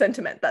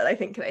sentiment that I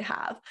think they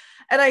have.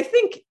 And I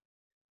think,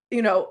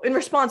 in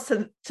response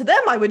to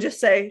them, I would just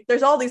say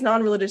there's all these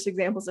non-religious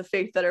examples of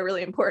faith that are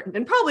really important,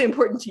 and probably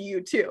important to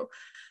you too.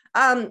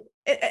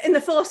 In the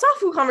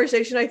philosophical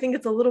conversation, I think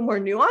it's a little more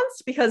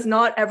nuanced, because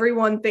not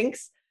everyone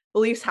thinks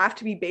beliefs have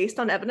to be based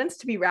on evidence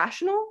to be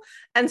rational.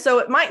 And so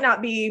it might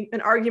not be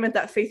an argument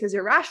that faith is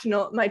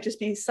irrational. It might just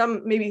be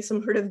maybe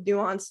some sort of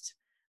nuanced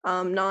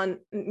a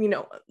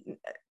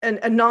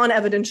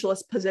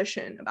non-evidentialist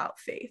position about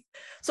faith.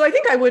 So I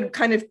think I would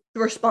kind of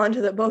respond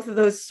to both of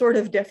those sort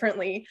of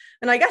differently.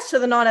 And I guess to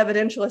the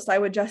non-evidentialist, I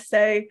would just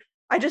say,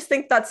 I just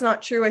think that's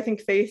not true. I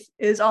think faith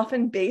is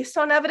often based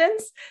on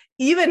evidence,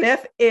 even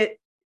if it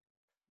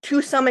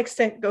to some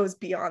extent goes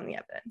beyond the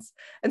evidence.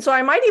 And so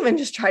I might even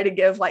just try to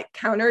give like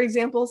counter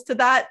examples to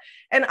that.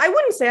 And I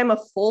wouldn't say I'm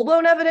a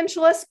full-blown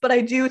evidentialist, but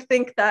I do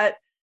think that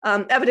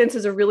evidence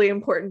is a really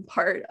important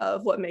part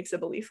of what makes a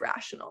belief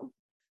rational.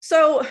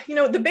 So,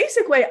 the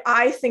basic way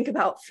I think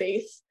about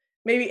faith,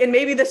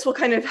 maybe this will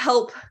kind of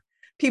help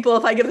people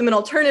if I give them an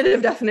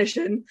alternative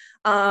definition,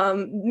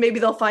 maybe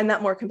they'll find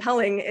that more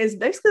compelling, is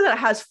basically that it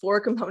has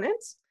 4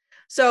 components.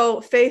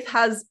 So faith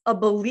has a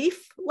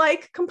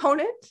belief-like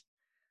component,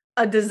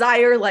 a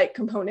desire-like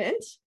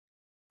component.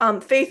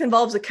 Faith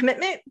involves a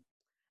commitment,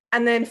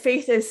 and then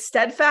faith is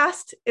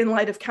steadfast in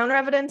light of counter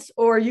evidence,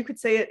 or you could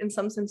say it in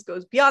some sense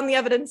goes beyond the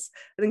evidence.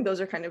 I think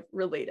those are kind of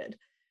related.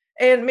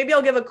 And maybe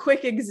I'll give a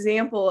quick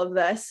example of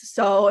this.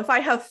 So if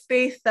I have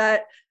faith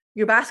that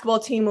your basketball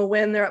team will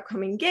win their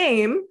upcoming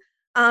game,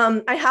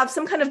 I have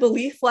some kind of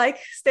belief-like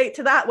state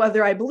to that,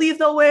 whether I believe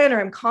they'll win, or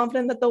I'm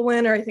confident that they'll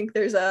win, or I think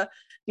there's a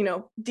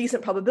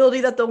decent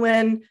probability that they'll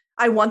win.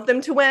 I want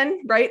them to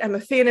win, right? I'm a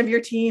fan of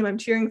your team. I'm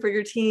cheering for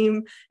your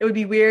team. It would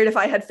be weird if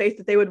I had faith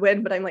that they would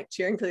win, but I'm like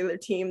cheering for the other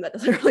team. That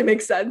doesn't really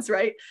make sense,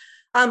 right?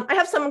 I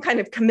have some kind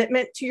of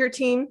commitment to your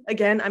team.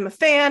 Again, I'm a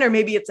fan, or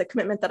maybe it's a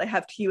commitment that I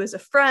have to you as a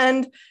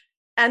friend.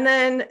 And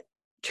then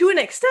to an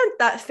extent,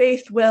 that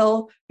faith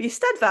will be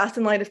steadfast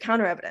in light of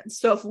counter evidence.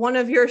 So if one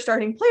of your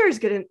starting players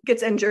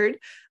gets injured,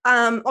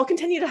 I'll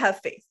continue to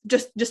have faith,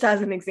 just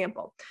as an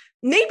example.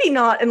 Maybe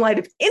not in light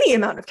of any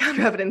amount of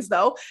counter evidence,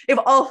 though, if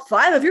all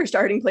 5 of your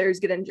starting players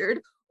get injured,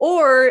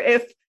 or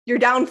if you're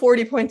down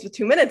 40 points with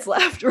 2 minutes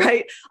left,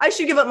 right? I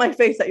should give up my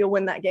faith that you'll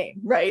win that game,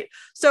 right?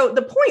 So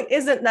the point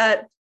isn't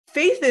that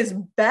faith is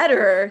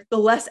better the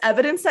less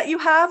evidence that you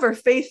have, or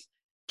faith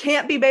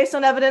can't be based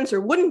on evidence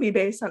or wouldn't be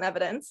based on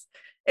evidence.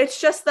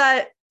 It's just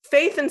that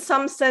faith, in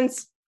some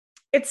sense,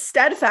 it's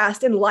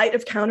steadfast in light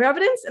of counter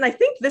evidence. And I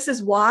think this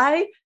is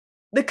why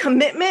the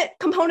commitment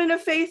component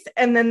of faith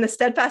and then the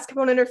steadfast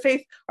component of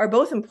faith are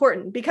both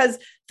important, because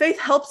faith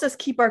helps us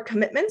keep our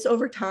commitments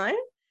over time.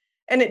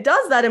 And it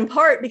does that in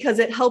part because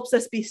it helps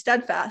us be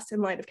steadfast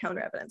in light of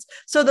counter evidence.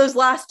 So those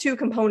last 2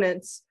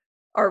 components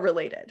are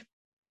related.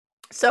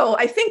 So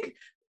I think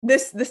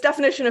this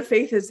definition of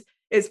faith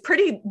is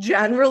pretty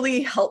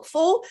generally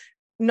helpful,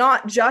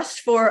 not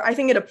just for, I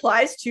think it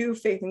applies to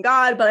faith in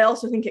God, but I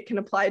also think it can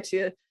apply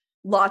to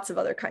lots of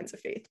other kinds of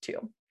faith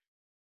too.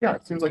 Yeah,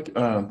 it seems like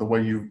the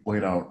way you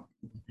laid out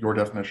your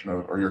definition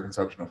of, or your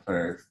conception of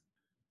faith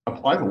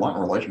applies a lot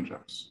in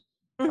relationships,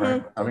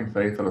 right? Having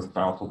faith that a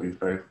spouse will be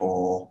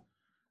faithful,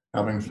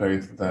 having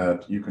faith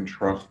that you can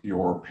trust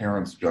your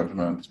parents'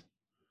 judgment,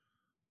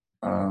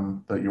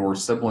 that your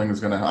sibling is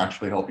going to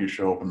actually help you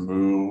show up and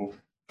move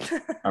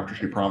after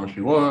she promised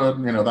you would,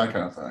 that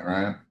kind of thing,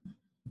 right?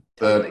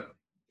 Totally. That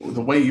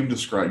the way you've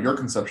described your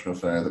conception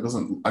of faith,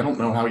 I don't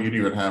know how you'd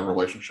even have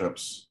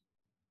relationships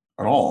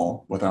at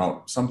all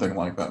without something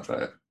like that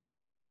faith.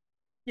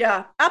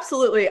 Yeah,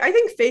 absolutely. I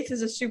think faith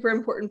is a super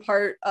important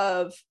part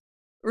of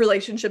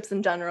relationships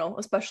in general,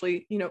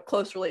 especially,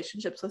 close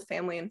relationships with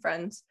family and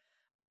friends.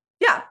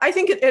 Yeah, I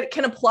think it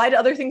can apply to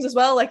other things as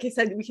well. Like I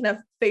said, we can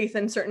have faith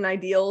in certain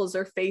ideals,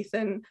 or faith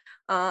in,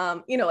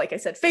 like I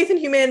said, faith in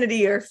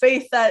humanity, or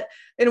faith that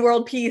in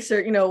world peace,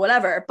 or,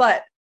 whatever.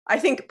 But I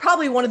think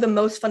probably one of the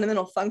most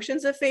fundamental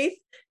functions of faith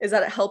is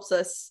that it helps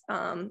us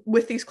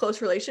with these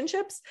close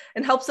relationships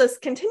and helps us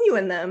continue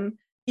in them,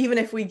 even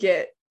if we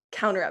get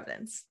counter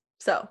evidence.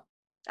 So,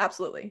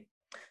 absolutely.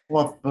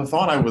 Well, the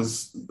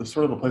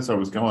sort of the place I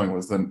was going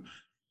was then,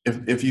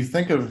 if you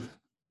think of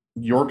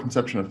your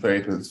conception of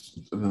faith as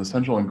an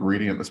essential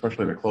ingredient,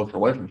 especially to close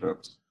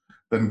relationships,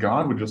 then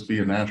God would just be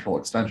a natural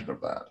extension of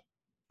that,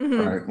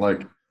 right?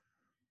 Like,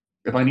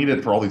 if I need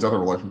it for all these other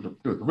relationships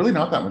too, it's really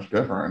not that much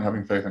different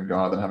having faith in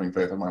God than having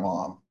faith in my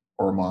mom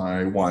or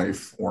my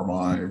wife or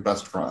my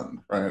best friend,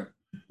 right?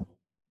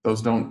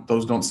 Those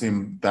don't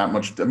seem that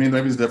much. I mean,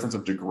 maybe it's a difference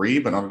of degree,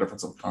 but not a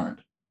difference of kind.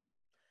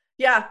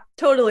 Yeah,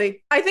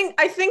 totally. I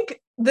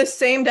think the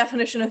same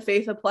definition of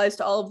faith applies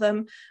to all of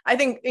them. I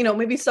think,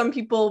 maybe some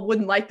people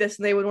wouldn't like this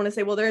and they would want to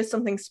say, well, there is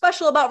something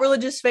special about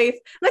religious faith.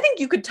 And I think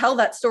you could tell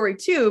that story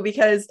too,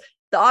 because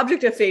the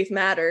object of faith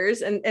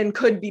matters and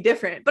could be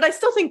different. But I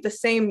still think the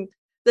same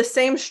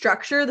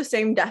structure, the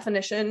same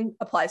definition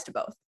applies to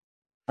both.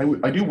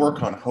 I do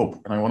work on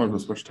hope, and I wanted to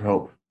switch to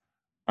hope.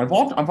 I've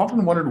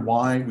often wondered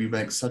why we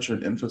make such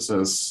an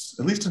emphasis,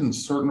 at least in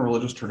certain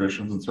religious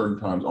traditions and certain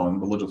times, on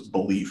religious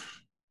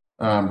belief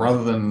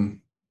rather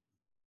than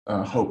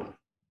hope.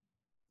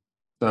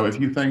 So if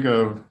you think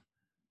of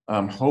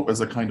hope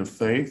as a kind of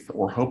faith,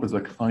 or hope as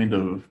a kind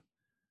of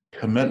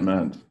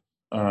commitment,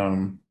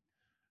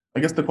 I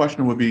guess the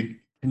question would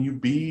be, can you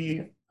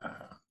be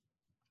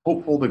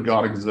hopeful that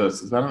God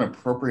exists? Is that an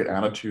appropriate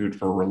attitude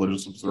for a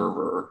religious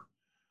observer?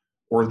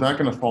 Or is that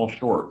going to fall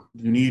short?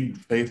 You need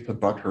faith to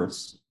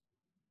buttress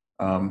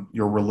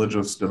your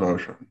religious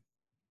devotion?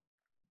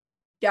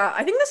 Yeah,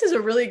 I think this is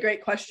a really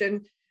great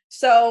question.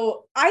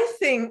 So I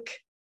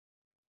think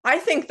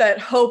that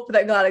hope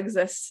that God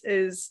exists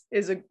is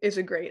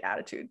a great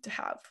attitude to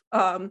have.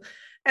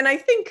 And I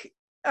think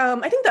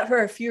that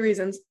for a few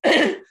reasons.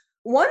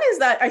 One is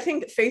that I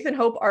think faith and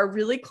hope are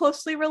really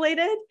closely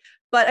related,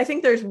 but I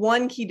think there's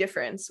one key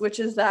difference, which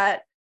is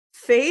that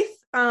faith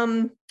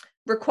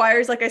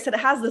requires, like I said, it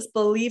has this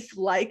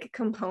belief-like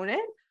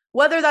component.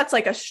 Whether that's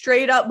like a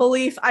straight up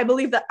belief, I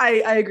believe that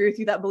I agree with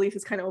you that belief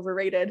is kind of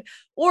overrated,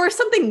 or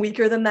something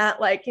weaker than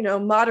that, like,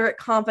 moderate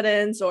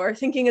confidence or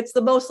thinking it's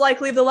the most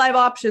likely of the live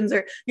options,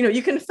 or,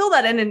 you can fill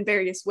that in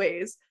various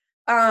ways.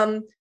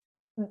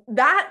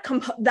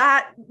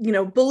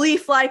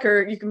 Belief like,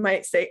 or you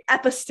might say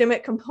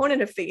epistemic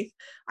component of faith,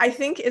 I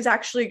think is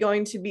actually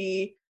going to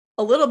be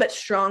a little bit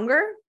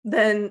stronger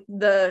than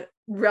the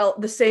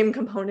same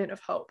component of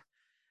hope.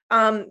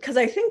 Because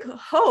I think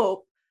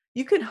hope,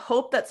 you can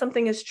hope that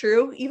something is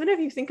true, even if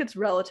you think it's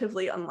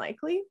relatively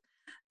unlikely.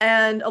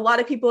 And a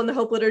lot of people in the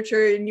hope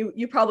literature, and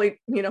you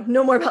probably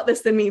know more about this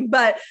than me,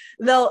 but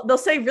they'll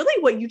say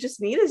really what you just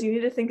need is you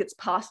need to think it's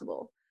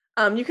possible.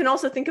 You can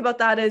also think about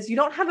that as you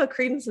don't have a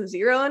credence of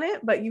 0 in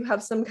it, but you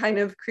have some kind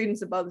of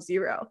credence above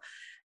 0.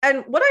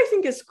 And what I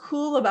think is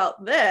cool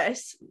about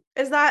this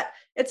is that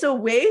it's a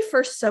way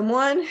for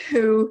someone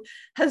who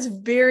has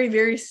very,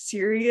 very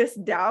serious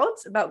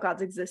doubts about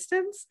God's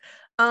existence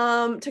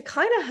to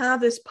kind of have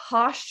this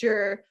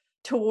posture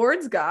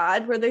towards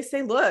God where they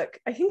say, look,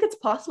 I think it's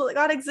possible that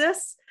God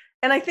exists.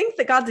 And I think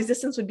that God's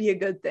existence would be a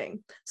good thing.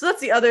 So that's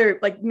the other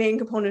main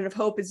component of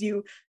hope, is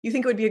you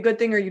think it would be a good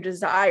thing, or you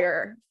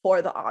desire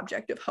for the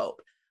object of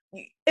hope.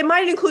 It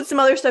might include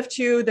some other stuff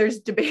too. There's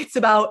debates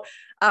about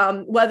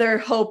whether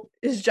hope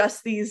is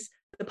just the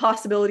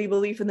possibility,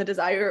 belief, and the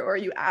desire, or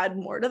you add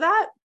more to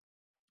that.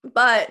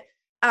 But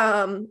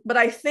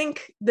I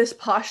think this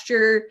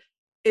posture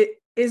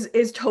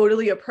is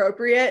totally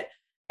appropriate.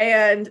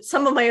 And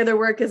some of my other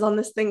work is on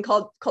this thing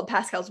called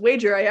Pascal's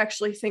wager. I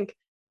actually think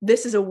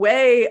this is a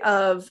way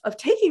of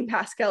taking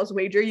Pascal's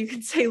wager. You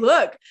can say,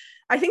 look,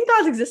 I think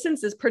God's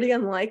existence is pretty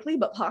unlikely,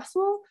 but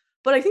possible.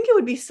 But I think it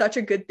would be such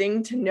a good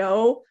thing to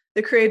know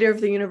the creator of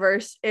the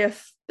universe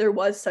if there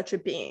was such a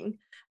being.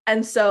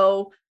 And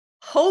so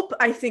hope,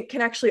 I think,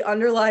 can actually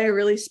underlie a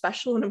really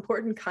special and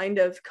important kind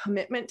of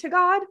commitment to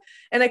God,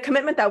 and a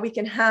commitment that we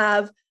can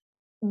have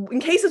in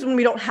cases when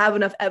we don't have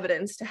enough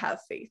evidence to have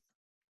faith.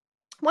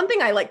 One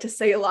thing I like to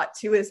say a lot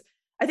too is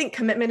I think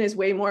commitment is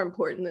way more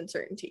important than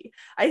certainty.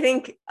 I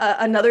think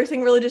another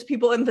thing religious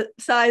people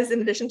emphasize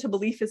in addition to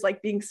belief is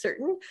being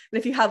certain. And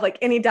if you have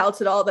any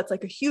doubts at all, that's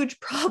a huge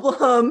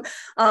problem.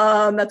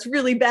 That's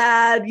really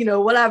bad,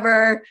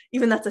 whatever,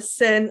 even that's a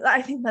sin.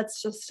 I think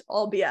that's just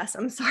all BS.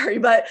 I'm sorry,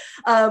 but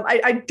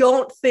I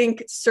don't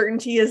think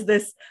certainty is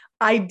this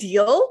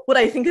ideal. What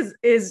I think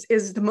is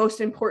the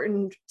most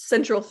important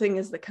central thing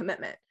is the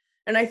commitment.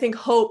 And I think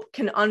hope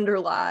can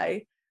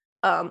underlie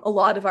a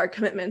lot of our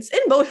commitments in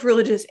both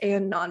religious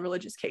and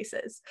non-religious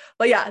cases.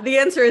 But yeah, the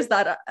answer is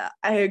that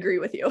I agree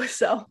with you.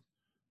 So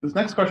this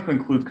next question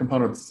includes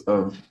components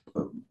of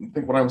I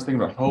think what I was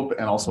thinking about hope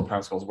and also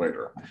Pascal's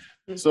wager.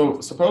 Mm-hmm. So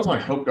suppose I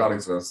hope God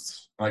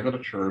exists, and I go to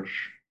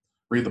church,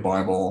 read the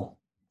Bible,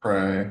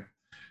 pray,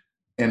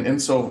 and in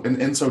so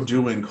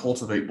doing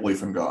cultivate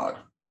belief in God.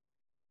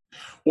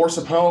 Or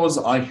suppose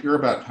I hear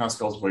about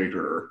Pascal's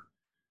wager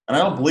and I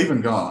don't believe in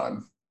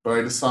God, but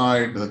I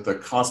decide that the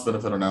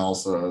cost-benefit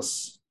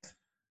analysis,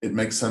 it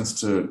makes sense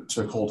to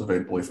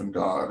cultivate belief in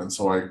God. And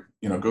so I,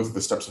 go through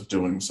the steps of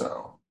doing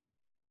so.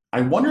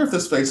 I wonder if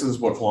this faces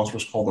what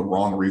philosophers call the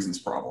wrong reasons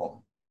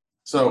problem.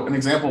 So an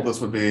example of this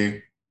would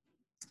be,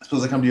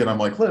 suppose I come to you and I'm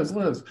like,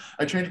 Liz,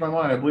 I changed my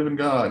mind. I believe in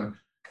God.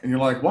 And you're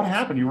like, what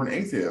happened? You were an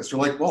atheist.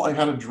 You're like, well, I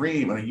had a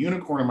dream, and a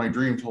unicorn in my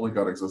dream told me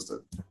God existed.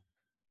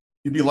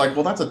 You'd be like,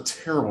 well, that's a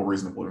terrible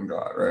reason to believe in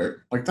God,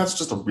 right? That's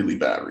just a really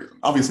bad reason.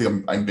 Obviously,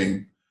 I'm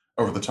being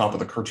over the top of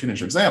the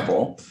cartoonish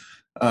example.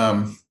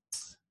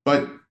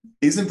 But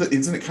isn't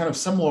it kind of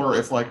similar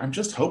if I'm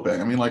just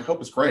hoping? I mean,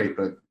 hope is great,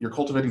 but you're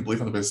cultivating belief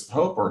on the basis of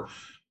hope, or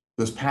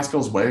this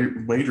Pascal's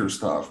wager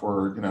stuff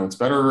where, it's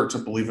better to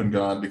believe in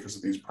God because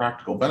of these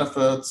practical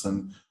benefits.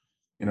 And,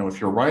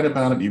 if you're right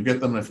about it, you get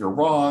them. And if you're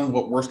wrong,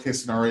 what worst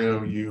case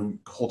scenario, you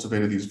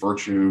cultivated these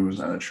virtues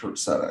in a church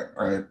setting,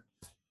 right?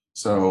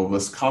 So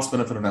this cost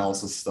benefit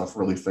analysis stuff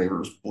really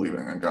favors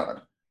believing in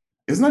God.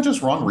 Isn't that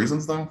just wrong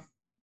reasons though?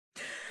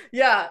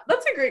 Yeah,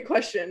 that's a great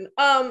question.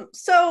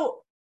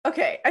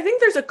 Okay, I think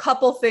there's a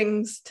couple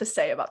things to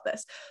say about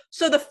this.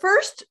 So the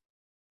first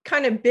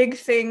kind of big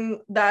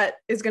thing that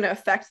is going to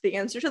affect the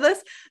answer to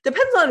this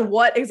depends on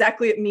what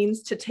exactly it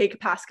means to take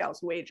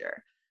Pascal's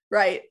wager,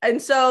 right?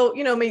 And so,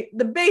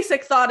 the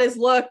basic thought is,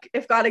 look,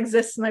 if God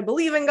exists and I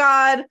believe in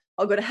God,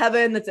 I'll go to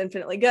heaven. That's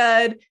infinitely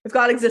good. If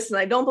God exists and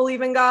I don't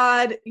believe in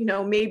God,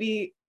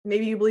 maybe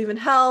you believe in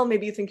hell,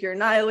 maybe you think you're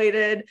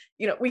annihilated.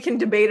 We can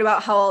debate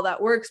about how all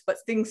that works, but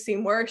things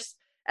seem worse.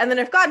 And then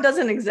if God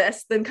doesn't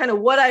exist, then kind of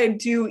what I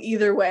do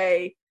either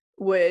way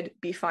would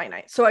be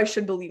finite. So I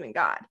should believe in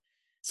God.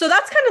 So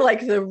that's kind of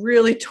like the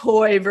really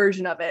toy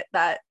version of it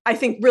that I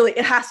think really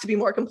it has to be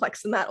more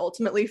complex than that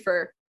ultimately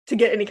to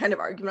get any kind of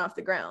argument off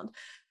the ground.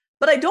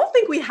 But I don't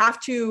think we have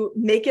to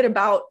make it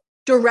about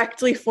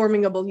directly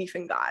forming a belief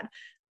in God.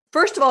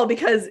 First of all,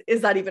 because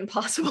is that even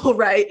possible,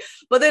 right?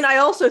 But then I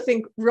also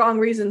think wrong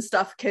reason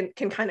stuff can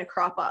kind of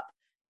crop up.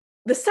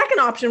 The second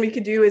option we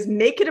could do is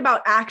make it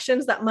about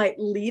actions that might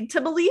lead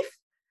to belief.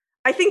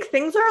 I think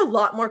things are a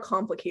lot more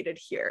complicated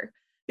here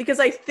because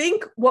I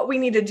think what we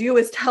need to do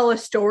is tell a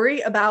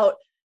story about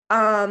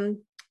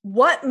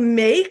what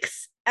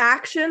makes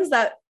actions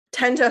that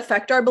tend to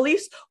affect our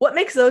beliefs, what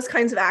makes those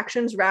kinds of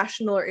actions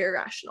rational or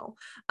irrational.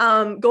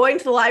 Going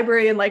to the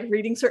library and like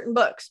reading certain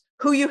books,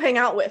 who you hang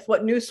out with,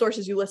 what news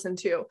sources you listen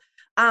to.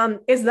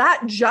 Is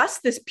that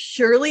just this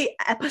purely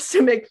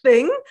epistemic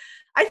thing?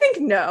 I think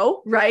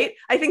no, right?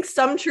 I think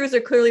some truths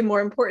are clearly more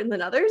important than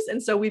others.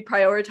 And so we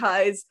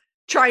prioritize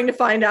trying to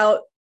find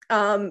out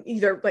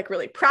either like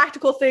really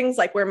practical things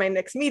like where my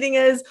next meeting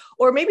is,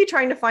 or maybe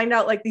trying to find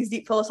out like these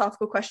deep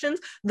philosophical questions.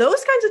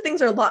 Those kinds of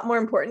things are a lot more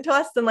important to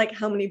us than like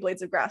how many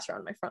blades of grass are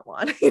on my front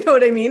lawn. You know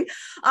what I mean?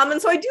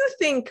 And so I do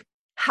think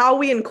how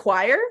we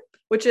inquire,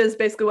 which is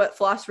basically what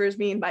philosophers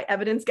mean by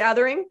evidence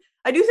gathering,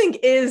 I do think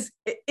is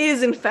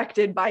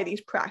infected by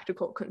these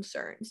practical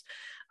concerns.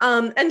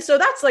 And so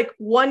that's like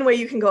one way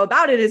you can go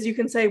about it is you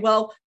can say,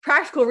 well,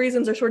 practical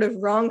reasons are sort of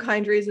wrong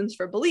kind reasons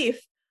for belief,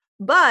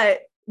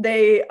 but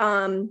they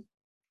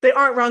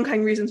aren't wrong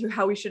kind reasons for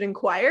how we should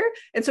inquire.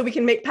 And so we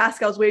can make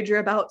Pascal's wager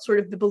about sort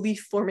of the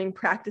belief forming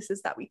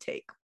practices that we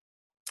take.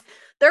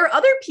 There are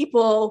other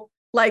people,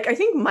 like I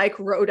think Mike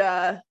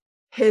Roda,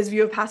 his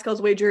view of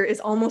Pascal's wager is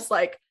almost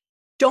like,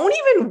 don't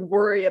even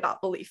worry about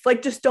belief.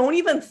 Like just don't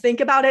even think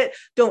about it.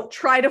 Don't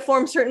try to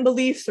form certain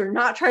beliefs or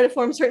not try to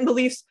form certain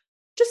beliefs.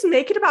 Just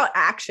make it about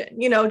action,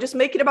 just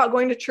make it about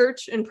going to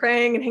church and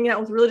praying and hanging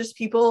out with religious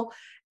people.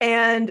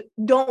 And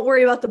don't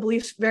worry about the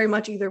beliefs very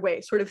much either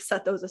way, sort of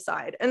set those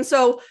aside. And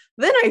so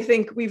then I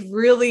think we've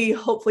really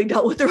hopefully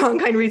dealt with the wrong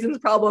kind of reasons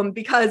problem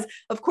because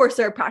of course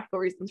there are practical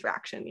reasons for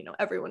action.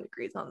 Everyone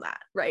agrees on that,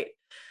 right?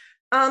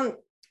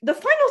 The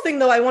final thing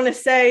though I want to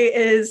say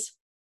is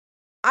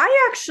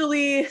I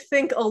actually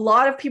think a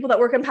lot of people that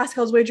work on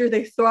Pascal's wager,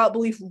 they throw out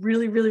belief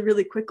really, really,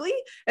 really quickly.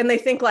 And they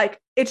think like,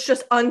 it's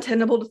just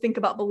untenable to think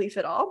about belief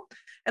at all.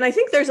 And I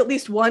think there's at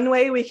least one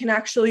way we can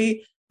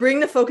actually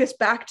bring the focus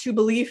back to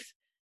belief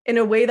in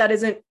a way that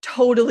isn't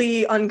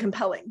totally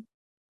uncompelling.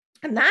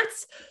 And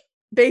that's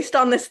based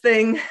on this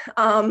thing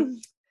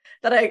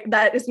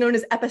that is known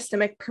as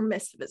epistemic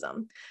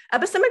permissivism.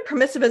 Epistemic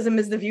permissivism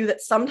is the view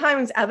that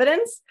sometimes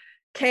evidence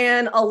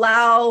can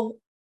allow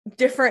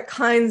different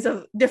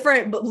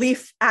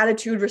belief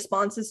attitude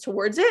responses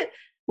towards it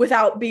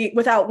without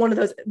one of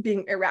those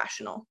being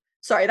irrational.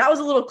 Sorry, that was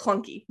a little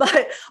clunky,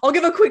 but I'll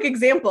give a quick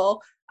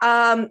example.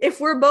 If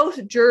we're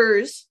both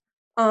jurors,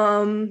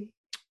 we're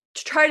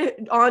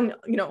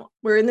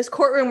in this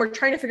courtroom, we're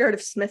trying to figure out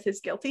if Smith is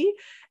guilty,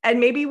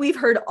 and maybe we've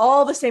heard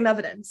all the same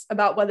evidence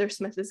about whether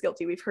Smith is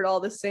guilty. We've heard all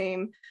the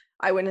same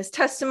eyewitness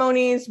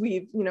testimonies.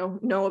 We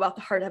know about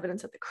the hard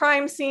evidence at the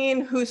crime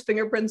scene, whose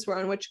fingerprints were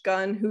on which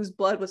gun, whose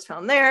blood was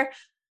found there.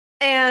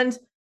 And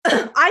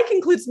I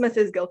conclude Smith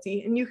is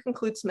guilty and you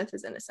conclude Smith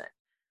is innocent.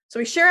 So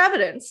we share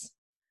evidence,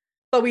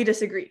 but we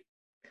disagree.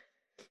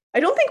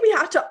 I don't think we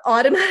have to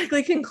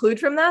automatically conclude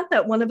from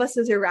that one of us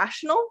is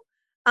irrational,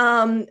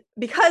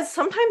 because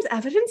sometimes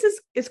evidence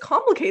is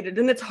complicated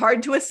and it's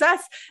hard to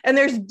assess. And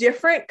there's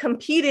different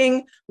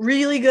competing,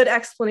 really good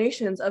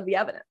explanations of the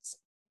evidence.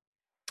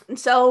 And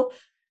so,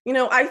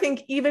 I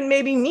think even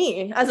maybe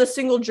me as a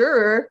single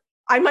juror,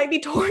 I might be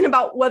torn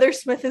about whether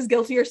Smith is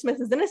guilty or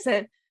Smith is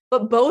innocent,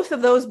 but both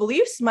of those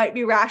beliefs might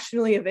be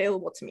rationally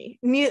available to me.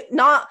 It's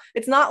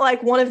not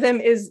like one of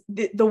them is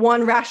the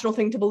one rational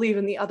thing to believe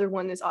and the other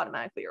one is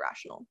automatically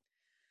irrational.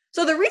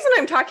 So the reason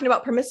I'm talking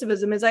about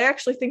permissivism is I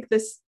actually think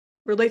this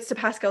relates to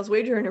Pascal's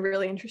wager in a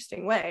really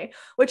interesting way,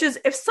 which is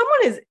if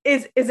someone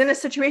is in a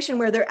situation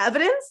where their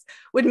evidence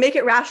would make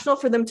it rational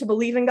for them to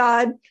believe in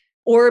God,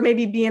 or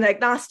maybe be an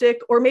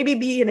agnostic, or maybe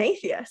be an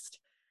atheist,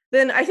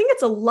 then I think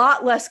it's a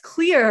lot less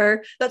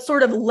clear that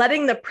sort of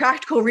letting the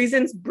practical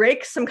reasons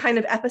break some kind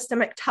of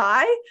epistemic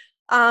tie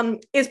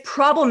is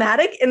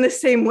problematic in the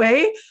same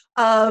way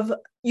of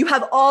you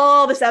have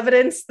all this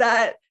evidence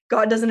that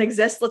God doesn't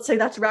exist. Let's say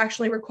that's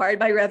rationally required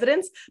by your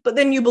evidence, but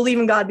then you believe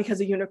in God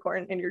because a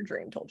unicorn in your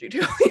dream told you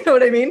to. You know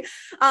what I mean?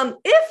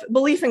 If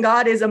belief in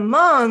God is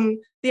among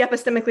the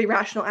epistemically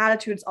rational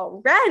attitudes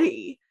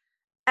already,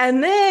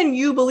 and then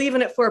you believe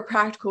in it for a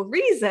practical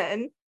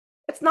reason,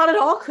 it's not at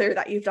all clear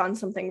that you've done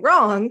something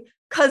wrong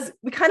because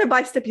we kind of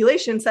by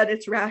stipulation said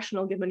it's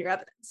rational given your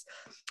evidence.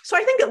 So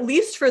I think at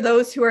least for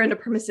those who are in a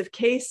permissive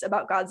case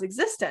about God's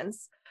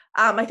existence,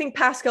 I think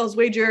Pascal's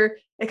wager,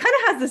 it kind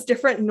of has this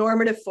different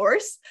normative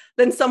force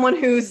than someone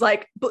who's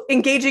like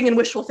engaging in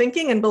wishful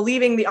thinking and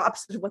believing the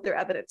opposite of what their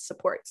evidence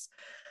supports.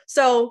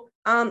 So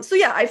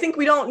yeah, I think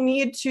we don't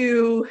need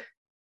to,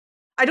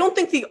 I don't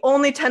think the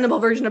only tenable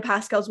version of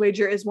Pascal's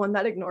wager is one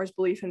that ignores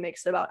belief and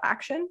makes it about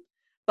action.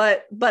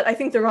 But I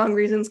think the wrong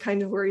reasons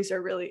kind of worries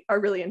are really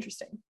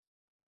interesting.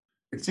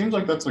 It seems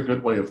like that's a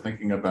good way of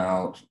thinking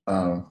about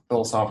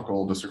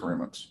philosophical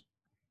disagreements.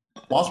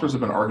 Philosophers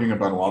have been arguing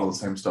about a lot of the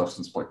same stuff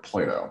since like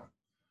Plato.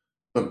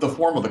 The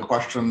form of the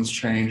questions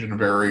change and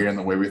vary, and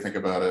the way we think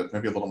about it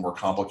maybe a little more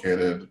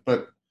complicated,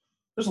 but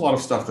there's a lot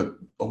of stuff that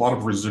a lot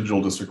of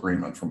residual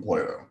disagreement from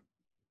Plato.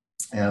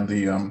 And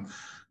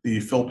the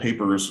Phil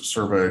Papers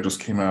survey just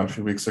came out a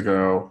few weeks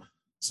ago.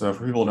 So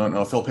for people who don't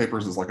know, Phil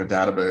Papers is like a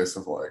database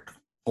of like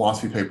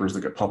philosophy papers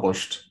that get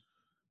published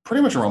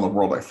pretty much around the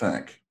world, I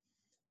think.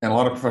 And a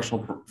lot of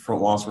professional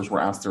philosophers were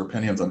asked their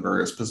opinions on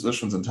various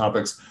positions and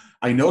topics.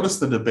 I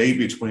noticed the debate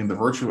between the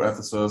virtue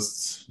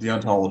ethicists,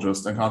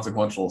 deontologists, and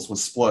consequentialists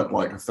was split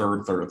like a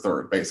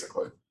third,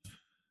 basically.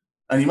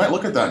 And you might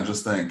look at that and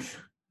just think,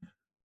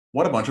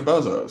 what a bunch of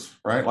bozos,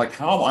 right? Like,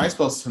 how am I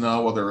supposed to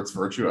know whether it's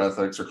virtue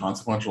ethics or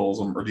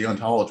consequentialism or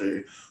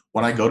deontology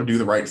when I go to do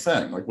the right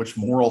thing? Like, which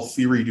moral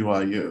theory do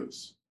I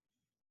use?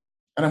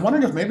 And I'm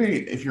wondering if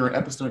maybe if you're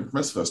an epistemic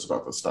permissivist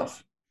about this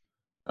stuff,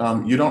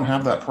 you don't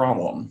have that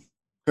problem.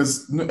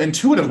 Because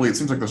intuitively, it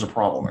seems like there's a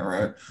problem there,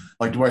 right?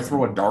 Like, do I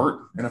throw a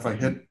dart, and if I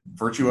hit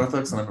virtue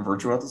ethics, then I'm a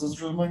virtue ethicist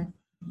or something?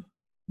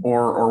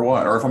 Or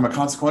what? Or if I'm a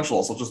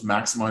consequentialist, I'll just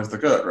maximize the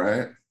good,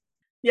 right?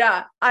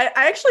 Yeah, I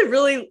actually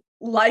really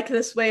like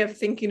this way of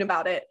thinking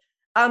about it,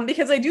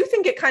 because I do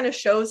think it kind of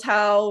shows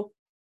how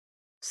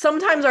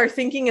sometimes our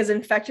thinking is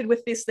infected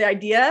with the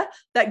idea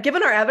that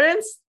given our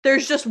evidence,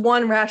 there's just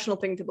one rational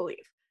thing to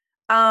believe.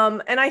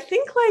 And I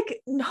think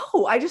like,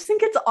 no, I just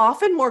think it's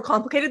often more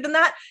complicated than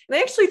that. And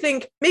I actually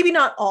think maybe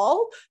not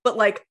all, but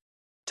like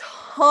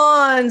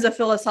tons of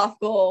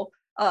philosophical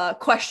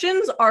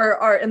questions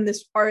are in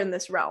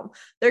this realm.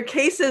 There are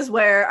cases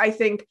where I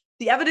think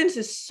the evidence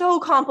is so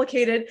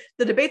complicated.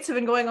 The debates have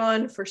been going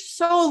on for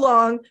so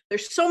long.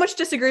 There's so much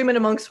disagreement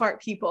among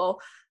smart people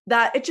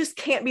that it just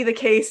can't be the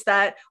case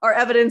that our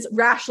evidence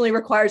rationally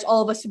requires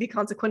all of us to be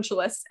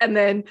consequentialists and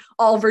then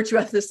all virtue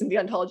ethicists and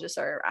deontologists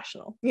are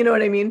irrational. You know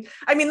what I mean?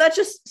 I mean, that's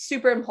just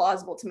super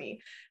implausible to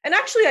me. And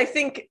actually, I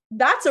think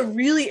that's a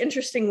really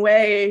interesting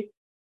way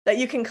that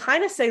you can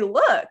kind of say,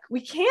 look,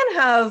 we can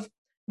have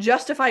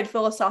justified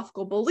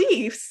philosophical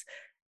beliefs,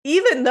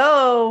 even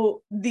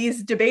though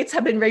these debates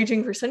have been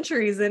raging for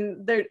centuries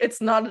and it's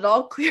not at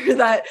all clear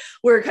that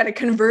we're kind of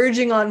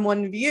converging on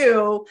one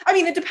view. I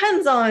mean, it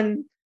depends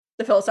on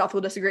the philosophical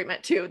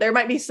disagreement too. There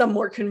might be some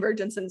more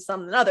convergence in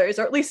some than others,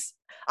 or at least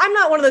I'm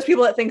not one of those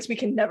people that thinks we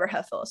can never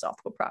have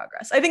philosophical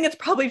progress. I think it's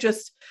probably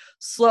just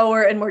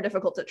slower and more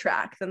difficult to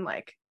track than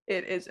like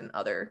it is in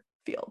other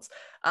fields.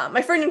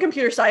 My friend in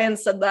computer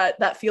science said that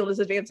that field is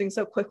advancing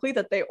so quickly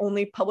that they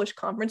only publish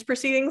conference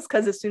proceedings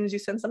because as soon as you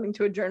send something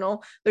to a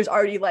journal, there's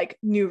already like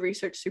new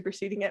research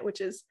superseding it,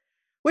 which is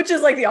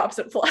like the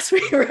opposite of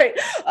philosophy, right?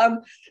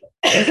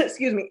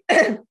 Excuse me.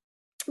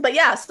 But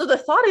yeah, so the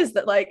thought is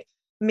that like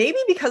maybe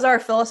because our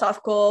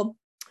philosophical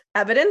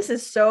evidence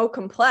is so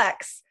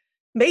complex,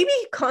 maybe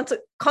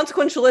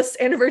consequentialists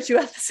and virtue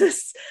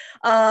ethicists,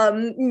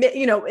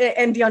 you know,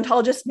 and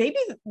deontologists, maybe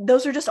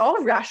those are just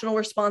all rational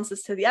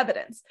responses to the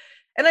evidence.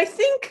 And I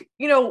think,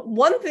 you know,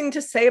 one thing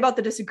to say about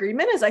the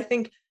disagreement is I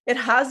think it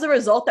has the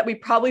result that we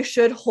probably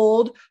should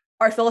hold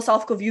our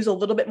philosophical views a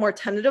little bit more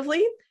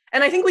tentatively.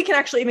 And I think we can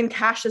actually even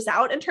cash this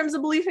out in terms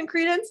of belief and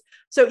credence.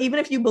 So even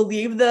if you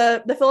believe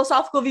the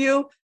philosophical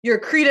view, your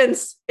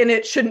credence in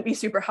it shouldn't be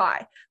super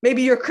high.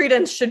 Maybe your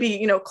credence should be,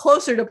 you know,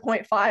 closer to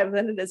 0.5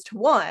 than it is to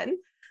 1.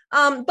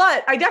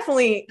 But I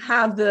definitely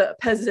have the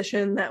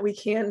position that we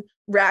can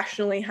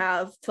rationally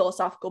have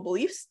philosophical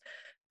beliefs.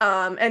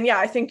 And yeah,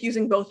 I think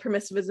using both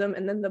permissivism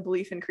and then the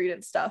belief and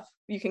credence stuff,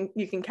 you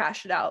can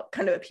cash it out,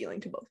 kind of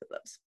appealing to both of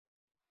those.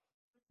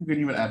 You can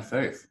even add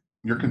faith,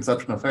 your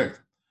conception of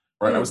faith,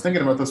 right? I was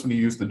thinking about this when you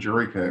used the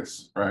jury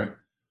case, right?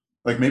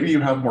 Like maybe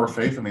you have more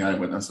faith in the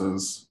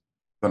eyewitnesses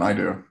than I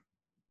do,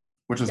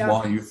 which is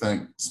why you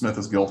think Smith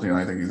is guilty and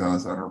I think he's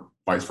innocent, or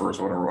vice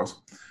versa, whatever it was.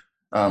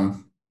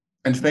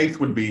 And faith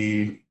would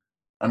be,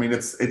 I mean,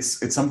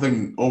 it's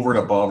something over and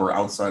above or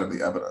outside of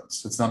the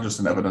evidence. It's not just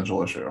an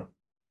evidential issue.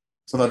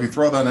 So that if you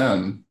throw that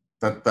in,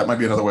 that might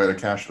be another way to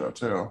cash it out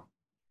too.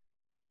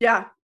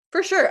 Yeah,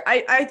 for sure.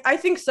 I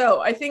think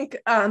so. I think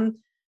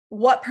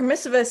what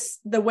permissivists,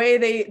 the way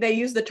they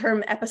use the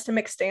term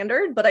epistemic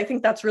standard, but I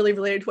think that's really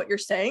related to what you're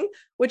saying,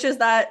 which is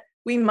that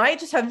we might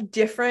just have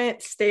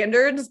different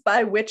standards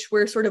by which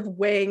we're sort of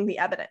weighing the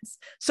evidence.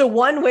 So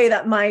one way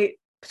that might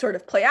sort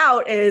of play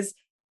out is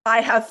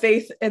I have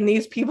faith in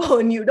these people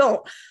and you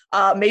don't.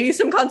 Maybe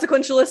some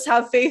consequentialists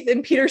have faith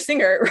in Peter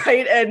Singer,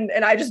 right? And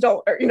I just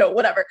don't, or, you know,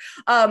 whatever.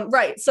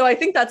 Right. So I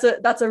think that's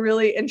a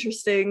really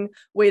interesting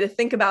way to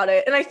think about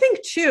it. And I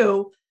think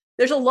too,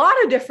 there's a lot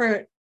of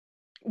different,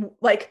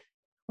 like,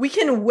 we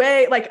can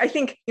weigh, like, I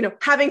think, you know,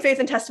 having faith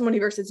in testimony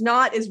versus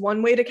not is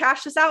one way to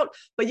cash this out.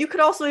 But you could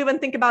also even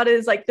think about it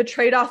as like the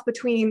trade-off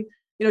between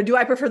do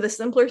I prefer the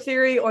simpler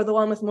theory or the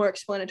one with more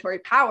explanatory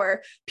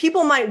power?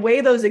 People might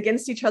weigh those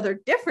against each other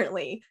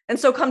differently and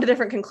so come to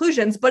different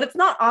conclusions, but it's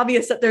not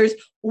obvious that there's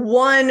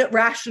one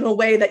rational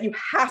way that you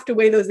have to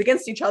weigh those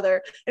against each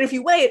other. And if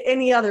you weigh it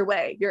any other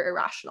way, you're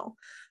irrational.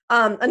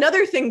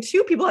 Another thing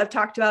too, people have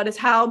talked about is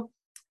how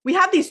we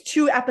have these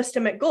two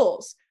epistemic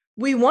goals.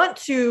 We want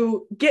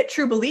to get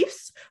true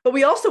beliefs, but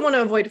we also want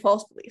to avoid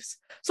false beliefs.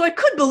 So I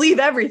could believe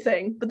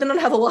everything, but then I'd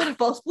have a lot of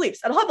false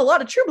beliefs. I'd have a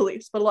lot of true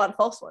beliefs, but a lot of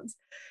false ones.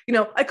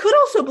 I could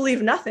also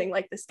believe nothing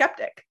like the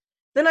skeptic.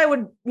 Then I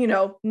would,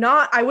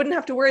 I wouldn't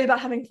have to worry about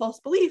having false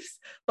beliefs,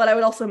 but I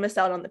would also miss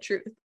out on the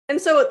truth. And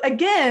so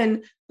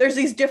again, there's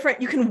these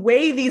different, you can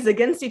weigh these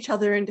against each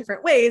other in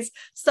different ways.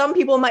 Some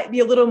people might be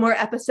a little more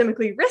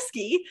epistemically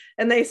risky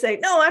and they say,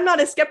 no, I'm not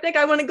a skeptic.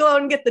 I want to go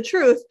out and get the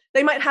truth.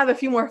 They might have a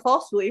few more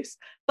false beliefs,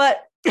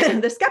 but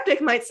the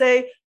skeptic might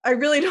say, I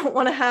really don't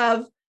want to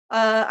have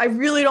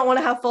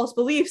false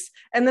beliefs.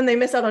 And then they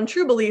miss out on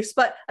true beliefs.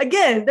 But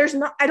again, it's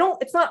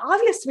not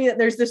obvious to me that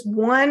there's this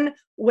one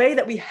way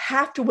that we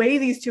have to weigh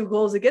these two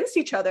goals against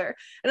each other.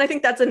 And I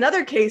think that's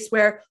another case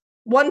where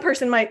one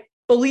person might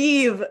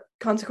believe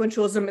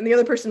consequentialism and the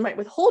other person might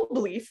withhold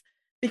belief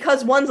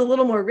because one's a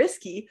little more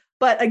risky.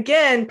 But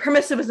again,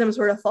 permissivism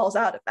sort of falls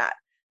out of that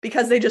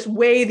because they just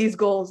weigh these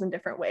goals in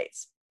different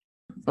ways.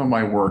 Some of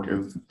my work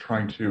is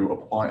trying to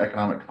apply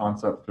economic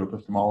concepts to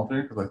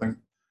epistemology because I think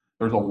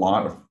there's a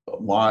lot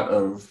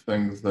of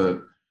things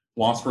that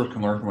philosophers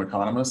can learn from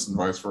economists and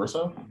vice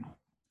versa.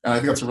 And I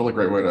think that's a really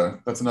great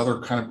that's another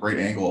kind of great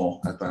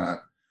angle at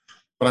that.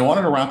 But I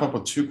wanted to wrap up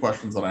with two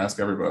questions that I ask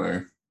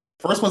everybody.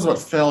 First one's about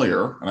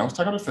failure. And I was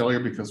talking about failure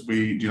because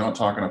we do not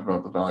talk enough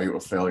about the value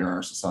of failure in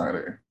our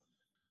society.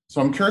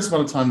 So I'm curious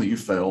about a time that you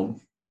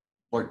failed,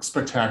 like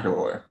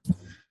spectacularly,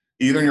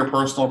 either in your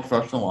personal or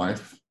professional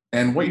life,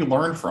 and what you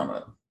learned from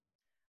it.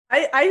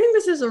 I think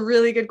this is a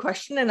really good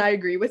question. And I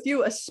agree with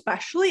you,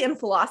 especially in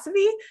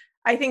philosophy.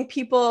 I think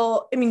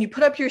people, you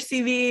put up your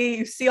CV,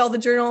 you see all the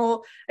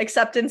journal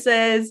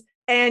acceptances,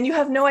 and you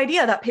have no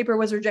idea that paper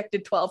was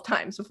rejected 12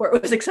 times before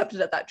it was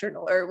accepted at that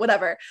journal or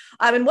whatever.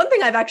 And one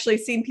thing I've actually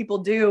seen people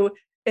do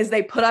is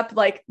they put up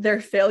like their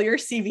failure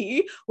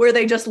CV where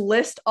they just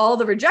list all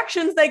the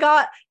rejections they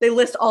got. They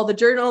list all the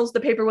journals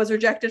the paper was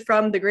rejected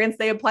from, the grants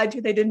they applied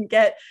to, they didn't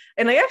get.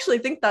 And I actually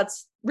think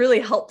that's really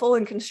helpful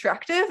and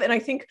constructive. And I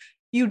think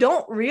you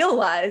don't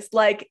realize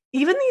like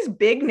even these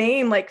big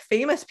name, like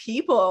famous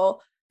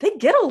people, they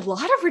get a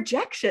lot of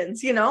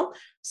rejections,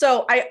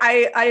 So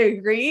I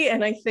agree.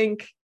 And I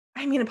think,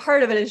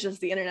 part of it is just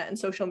the internet and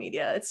social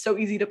media. It's so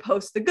easy to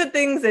post the good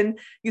things and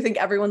you think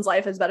everyone's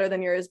life is better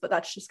than yours, but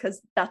that's just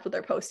because that's what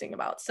they're posting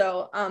about.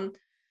 So, I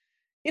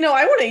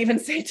want to even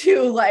say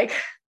too, like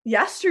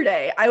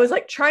yesterday, I was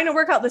like trying to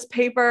work out this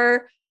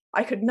paper.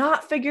 I could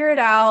not figure it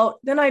out.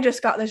 Then I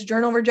just got this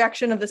journal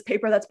rejection of this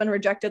paper that's been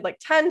rejected like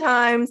 10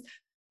 times.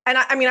 And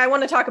I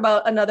want to talk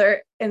about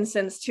another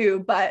instance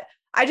too, but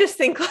I just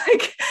think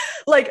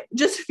like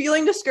just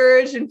feeling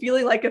discouraged and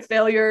feeling like a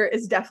failure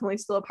is definitely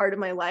still a part of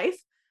my life.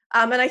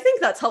 And I think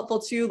that's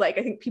helpful too. Like,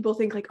 I think people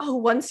think like, oh,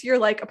 once you're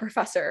like a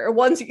professor or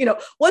once you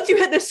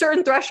hit this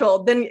certain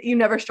threshold, then you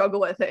never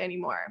struggle with it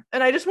anymore.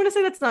 And I just want to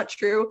say that's not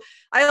true.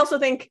 I also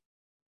think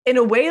in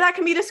a way that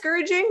can be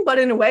discouraging, but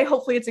in a way,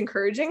 hopefully it's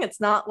encouraging. It's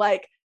not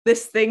like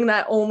this thing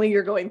that only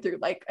you're going through.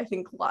 Like, I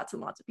think lots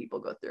and lots of people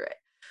go through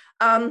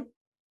it.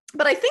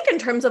 But I think in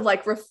terms of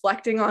like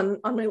reflecting on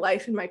my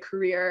life and my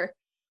career,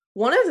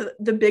 one of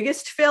the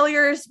biggest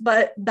failures,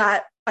 but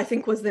that I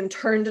think was then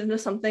turned into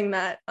something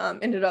that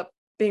ended up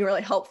being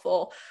really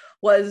helpful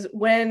was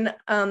when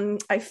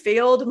I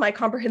failed my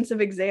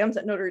comprehensive exams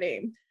at Notre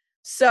Dame.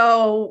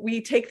 So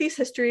we take these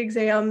history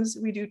exams,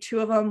 we do two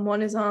of them.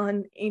 One is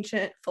on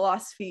ancient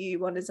philosophy,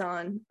 one is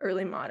on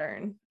early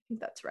modern. I think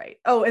that's right.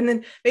 Oh, and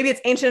then maybe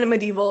it's ancient and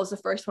medieval is the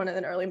first one and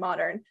then early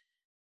modern.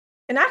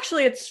 And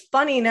actually, it's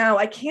funny now,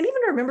 I can't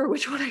even remember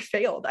which one I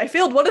failed. I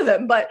failed one of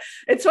them, but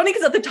it's funny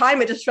because at the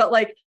time it just felt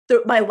like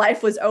my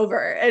life was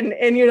over. And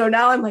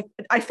now I'm like,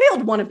 I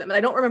failed one of them and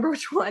I don't remember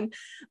which one.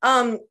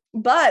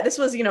 But this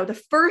was,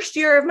 the first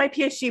year of my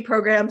PhD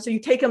program. So you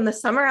take them the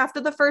summer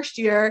after the first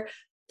year.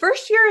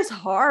 First year is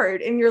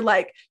hard. And you're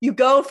like, you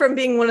go from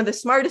being one of the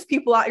smartest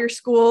people at your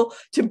school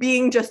to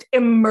being just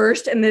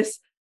immersed in this,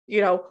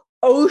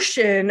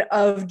 ocean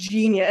of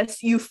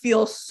genius. You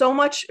feel so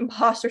much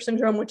imposter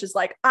syndrome, which is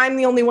like, I'm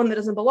the only one that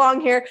doesn't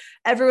belong here.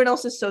 Everyone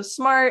else is so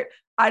smart.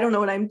 I don't know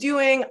what I'm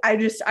doing.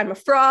 I'm a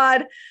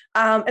fraud.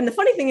 And the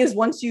funny thing is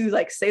once you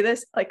like say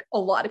this, like a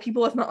lot of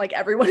people, if not like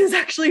everyone is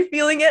actually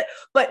feeling it,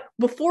 but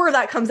before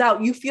that comes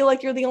out, you feel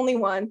like you're the only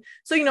one.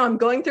 So, I'm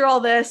going through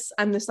all this,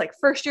 I'm this like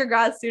first year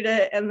grad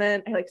student, and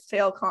then I like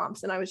fail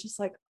comps. And I was just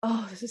like,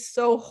 oh, this is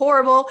so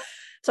horrible.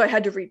 So I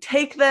had to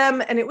retake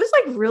them. And it was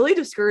like really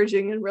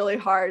discouraging and really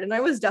hard. And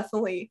I was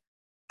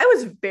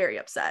very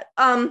upset.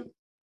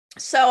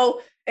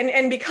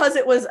 And because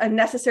it was a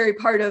necessary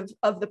part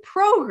of the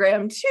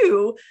program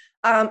too,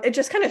 it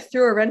just kind of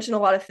threw a wrench in a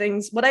lot of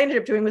things. What I ended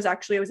up doing was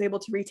actually I was able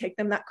to retake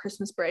them that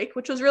Christmas break,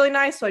 which was really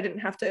nice. So I didn't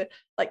have to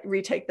like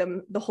retake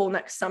them the whole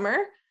next summer.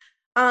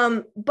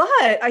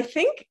 But I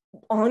think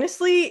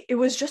honestly, it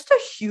was just a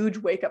huge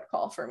wake up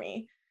call for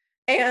me.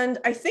 And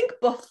I think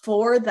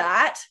before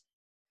that,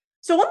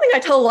 so one thing I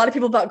tell a lot of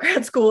people about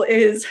grad school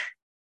is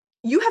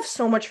you have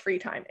so much free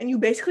time and you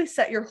basically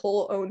set your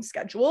whole own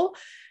schedule.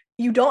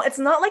 It's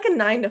not like a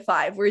 9 to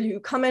 5 where you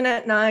come in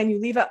at 9, you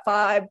leave at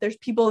 5, there's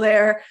people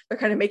there, they're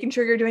kind of making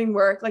sure you're doing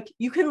work. Like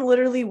you can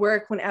literally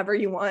work whenever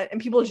you want. And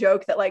people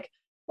joke that like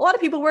a lot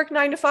of people work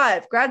 9 to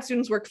 5, grad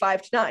students work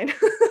 5 to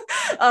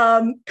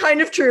 9.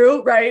 Kind of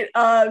true, right?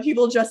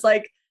 People just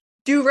like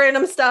do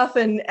random stuff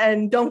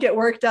and don't get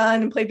work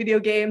done and play video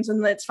games,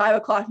 and then it's 5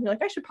 o'clock and you're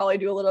like, I should probably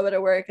do a little bit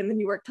of work, and then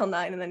you work till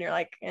 9, and then you're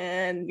like,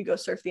 and you go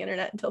surf the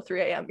internet until 3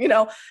 a.m.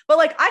 But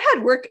like I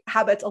had work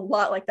habits a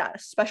lot like that,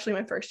 especially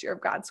my first year of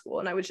grad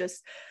school, and I was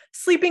just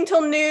sleeping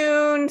till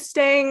noon,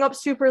 staying up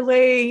super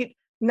late,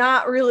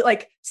 not really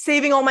like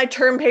saving all my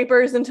term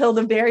papers until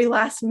the very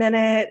last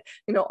minute,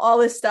 all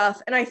this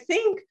stuff. And I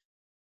think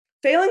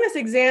failing this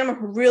exam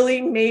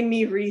really made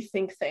me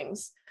rethink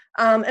things.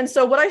 And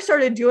so what I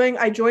started doing,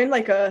 I joined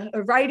like a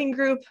writing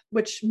group,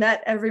 which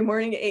met every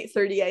morning at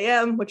 8:30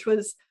 a.m., which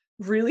was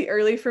really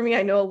early for me.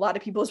 I know a lot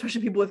of people,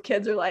 especially people with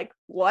kids, are like,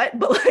 what?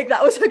 But like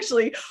that was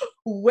actually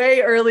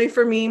way early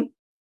for me.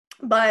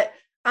 But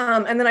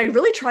and then I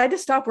really tried to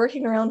stop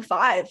working around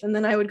 5, and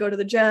then I would go to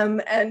the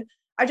gym. And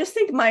I just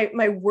think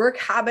my work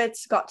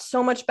habits got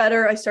so much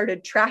better. I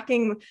started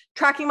tracking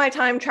my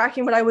time,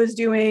 tracking what I was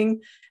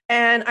doing.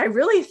 And I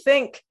really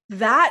think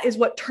that is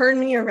what turned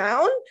me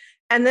around.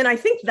 And then I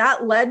think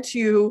that led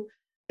to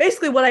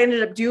basically what I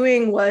ended up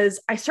doing was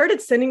I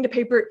started sending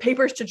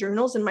papers to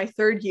journals in my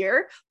 3rd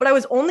year, but I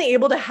was only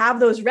able to have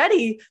those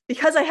ready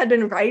because I had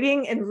been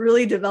writing and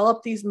really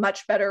developed these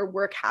much better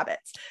work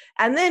habits.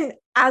 And then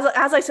as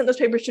I sent those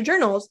papers to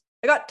journals,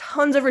 I got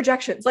tons of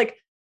rejections,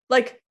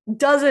 like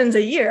dozens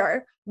a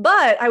year,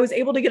 but I was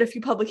able to get a few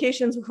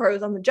publications before I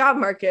was on the job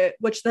market,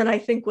 which then I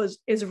think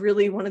is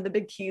really one of the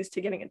big keys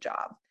to getting a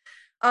job.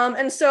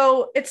 And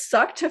so it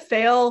sucked to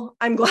fail.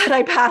 I'm glad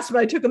I passed, but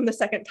I took them the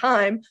second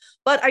time.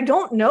 But I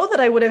don't know that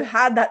I would have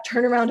had that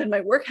turnaround in my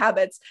work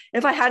habits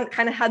if I hadn't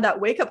kind of had that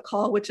wake up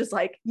call, which is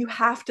like, you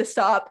have to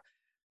stop,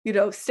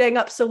 staying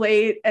up so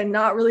late and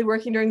not really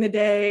working during the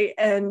day.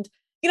 And,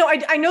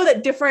 I know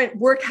that different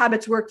work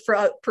habits work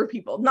for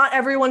people. Not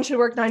everyone should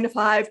work 9 to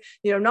 5.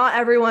 Not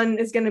everyone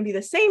is going to be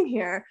the same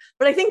here.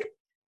 But I think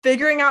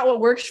figuring out what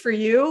works for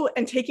you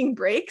and taking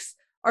breaks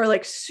are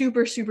like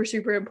super, super,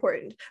 super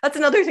important. That's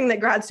another thing that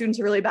grad students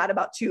are really bad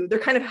about too. They're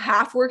kind of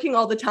half working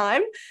all the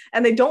time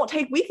and they don't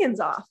take weekends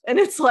off. And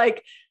it's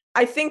like,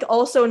 I think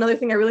also another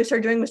thing I really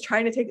started doing was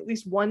trying to take at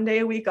least 1 day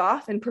a week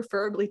off, and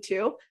preferably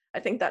 2. I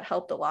think that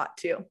helped a lot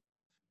too.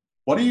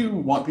 What do you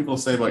want people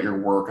to say about your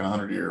work in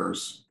 100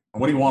 years?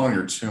 And what do you want on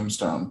your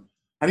tombstone?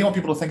 How do you want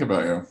people to think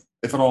about you,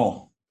 if at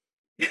all?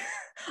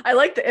 I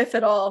like the if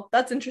at all.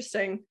 That's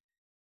interesting.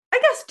 I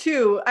guess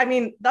too. I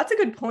mean, that's a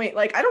good point.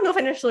 Like, I don't know if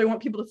I necessarily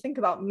want people to think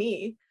about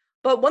me,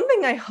 but one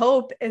thing I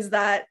hope is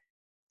that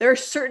there are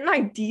certain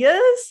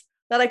ideas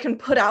that I can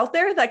put out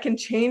there that can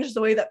change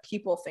the way that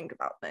people think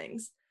about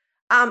things.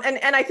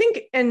 And I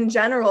think in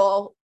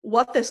general,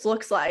 what this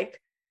looks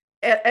like,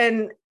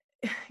 and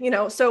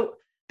so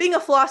being a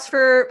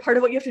philosopher, part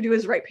of what you have to do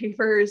is write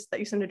papers that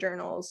you send to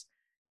journals.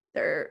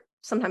 They're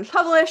sometimes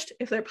published.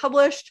 If they're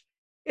published,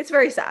 it's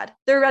very sad.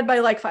 They're read by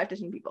like 5 to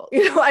 10 people.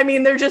 I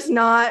mean, they're just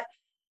not.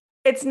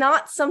 It's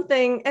not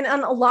something, and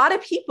a lot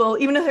of people,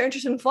 even if they're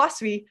interested in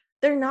philosophy,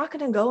 they're not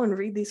going to go and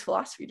read these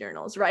philosophy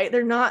journals, right?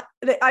 They might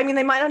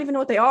not even know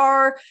what they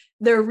are.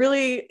 They're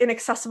really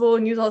inaccessible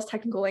and use all this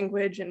technical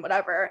language and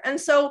whatever. And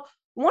so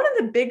one of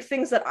the big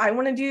things that I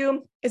want to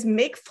do is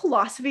make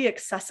philosophy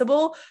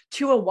accessible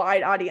to a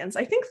wide audience.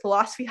 I think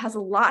philosophy has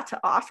a lot to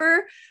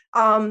offer.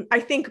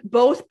 I think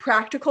both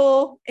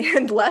practical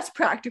and less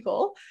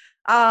practical.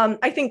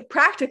 I think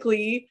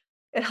practically,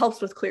 it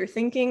helps with clear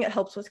thinking. It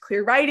helps with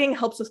clear writing,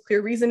 helps with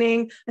clear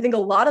reasoning. I think a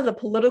lot of the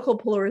political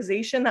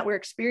polarization that we're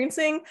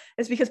experiencing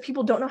is because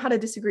people don't know how to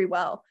disagree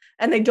well,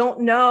 and they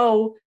don't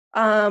know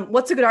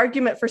what's a good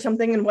argument for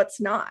something and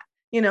what's not.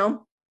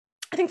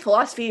 I think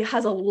philosophy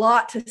has a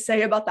lot to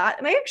say about that.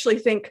 And I actually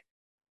think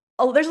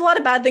there's a lot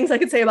of bad things I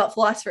could say about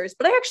philosophers,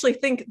 but I actually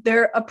think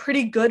they're a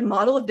pretty good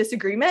model of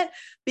disagreement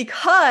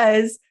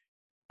because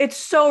it's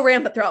so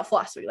rampant throughout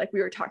philosophy, like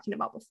we were talking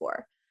about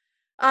before.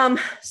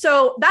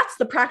 So that's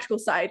the practical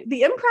side.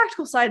 The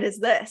impractical side is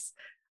this.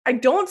 I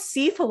don't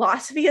see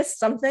philosophy as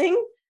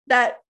something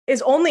that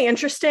is only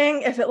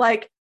interesting if it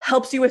like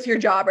helps you with your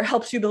job or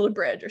helps you build a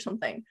bridge or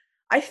something.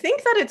 I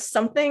think that it's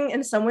something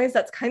in some ways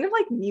that's kind of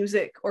like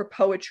music or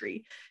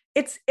poetry.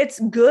 It's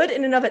good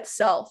in and of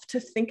itself to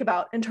think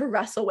about and to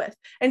wrestle with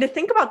and to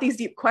think about these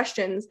deep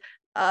questions.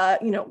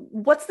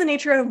 What's the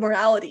nature of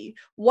morality?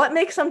 What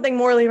makes something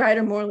morally right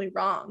or morally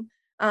wrong?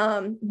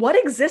 What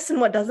exists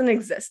and what doesn't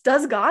exist?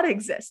 Does God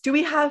exist? Do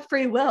we have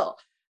free will?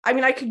 I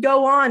mean, I could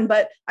go on,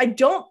 but I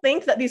don't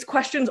think that these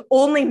questions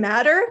only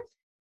matter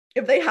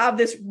if they have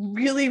this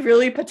really,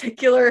 really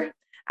particular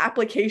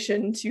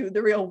application to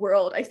the real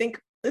world. I think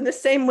in the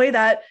same way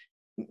that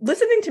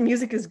listening to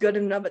music is good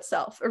in and of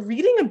itself, or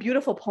reading a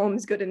beautiful poem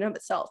is good in and of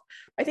itself.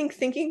 I think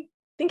thinking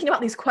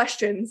about these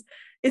questions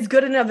is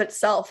good in and of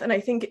itself, and I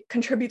think it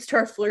contributes to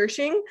our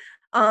flourishing.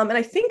 And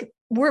I think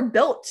we're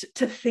built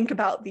to think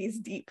about these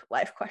deep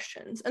life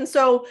questions. And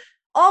so,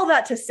 all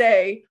that to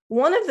say,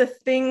 one of the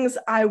things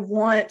I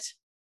want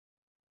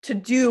to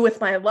do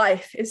with my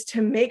life is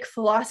to make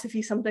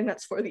philosophy something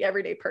that's for the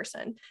everyday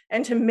person,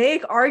 and to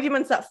make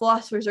arguments that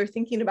philosophers are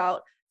thinking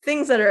about,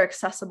 things that are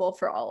accessible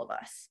for all of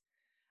us.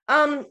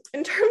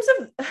 In terms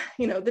of,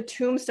 the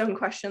tombstone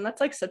question,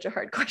 that's like such a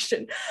hard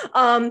question.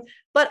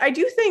 But I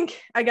do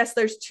think, I guess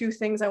there's two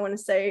things I want to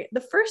say.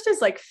 The first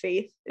is like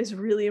faith is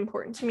really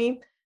important to me.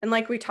 And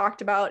like we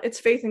talked about, it's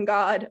faith in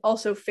God,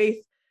 also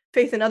faith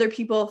in other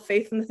people,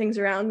 faith in the things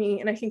around me.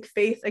 And I think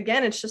faith,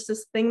 again, it's just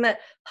this thing that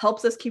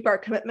helps us keep our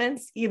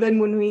commitments, even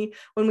when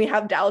we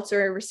have doubts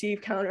or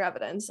receive counter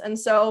evidence. And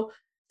so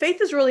faith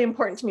is really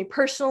important to me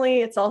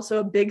personally. It's also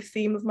a big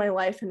theme of my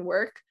life and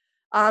work.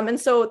 And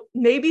so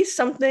maybe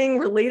something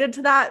related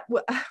to that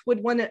I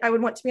would want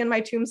to be on my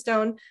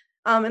tombstone.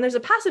 And there's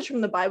a passage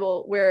from the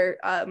Bible where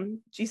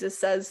Jesus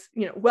says,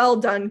 well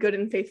done, good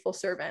and faithful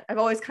servant. I've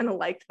always kind of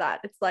liked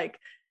that. It's like,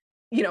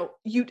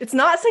 it's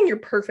not saying you're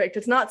perfect.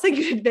 It's not saying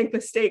you didn't make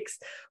mistakes,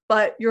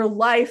 but your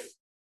life,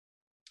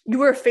 you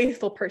were a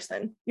faithful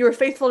person. You were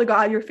faithful to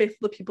God. You're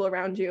faithful to people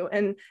around you.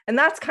 And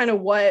that's kind of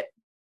what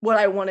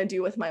I want to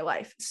do with my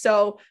life.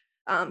 So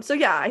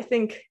yeah, I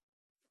think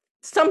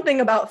something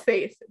about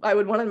faith I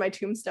would want on my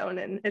tombstone,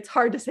 and it's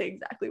hard to say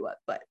exactly what,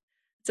 but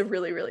it's a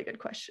really, really good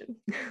question.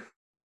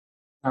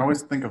 I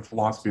always think of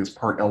philosophy as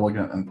part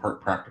elegant and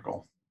part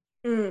practical.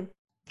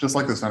 Just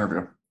like this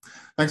interview.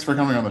 Thanks for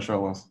coming on the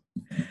show, Liz.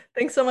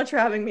 Thanks so much for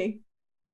having me.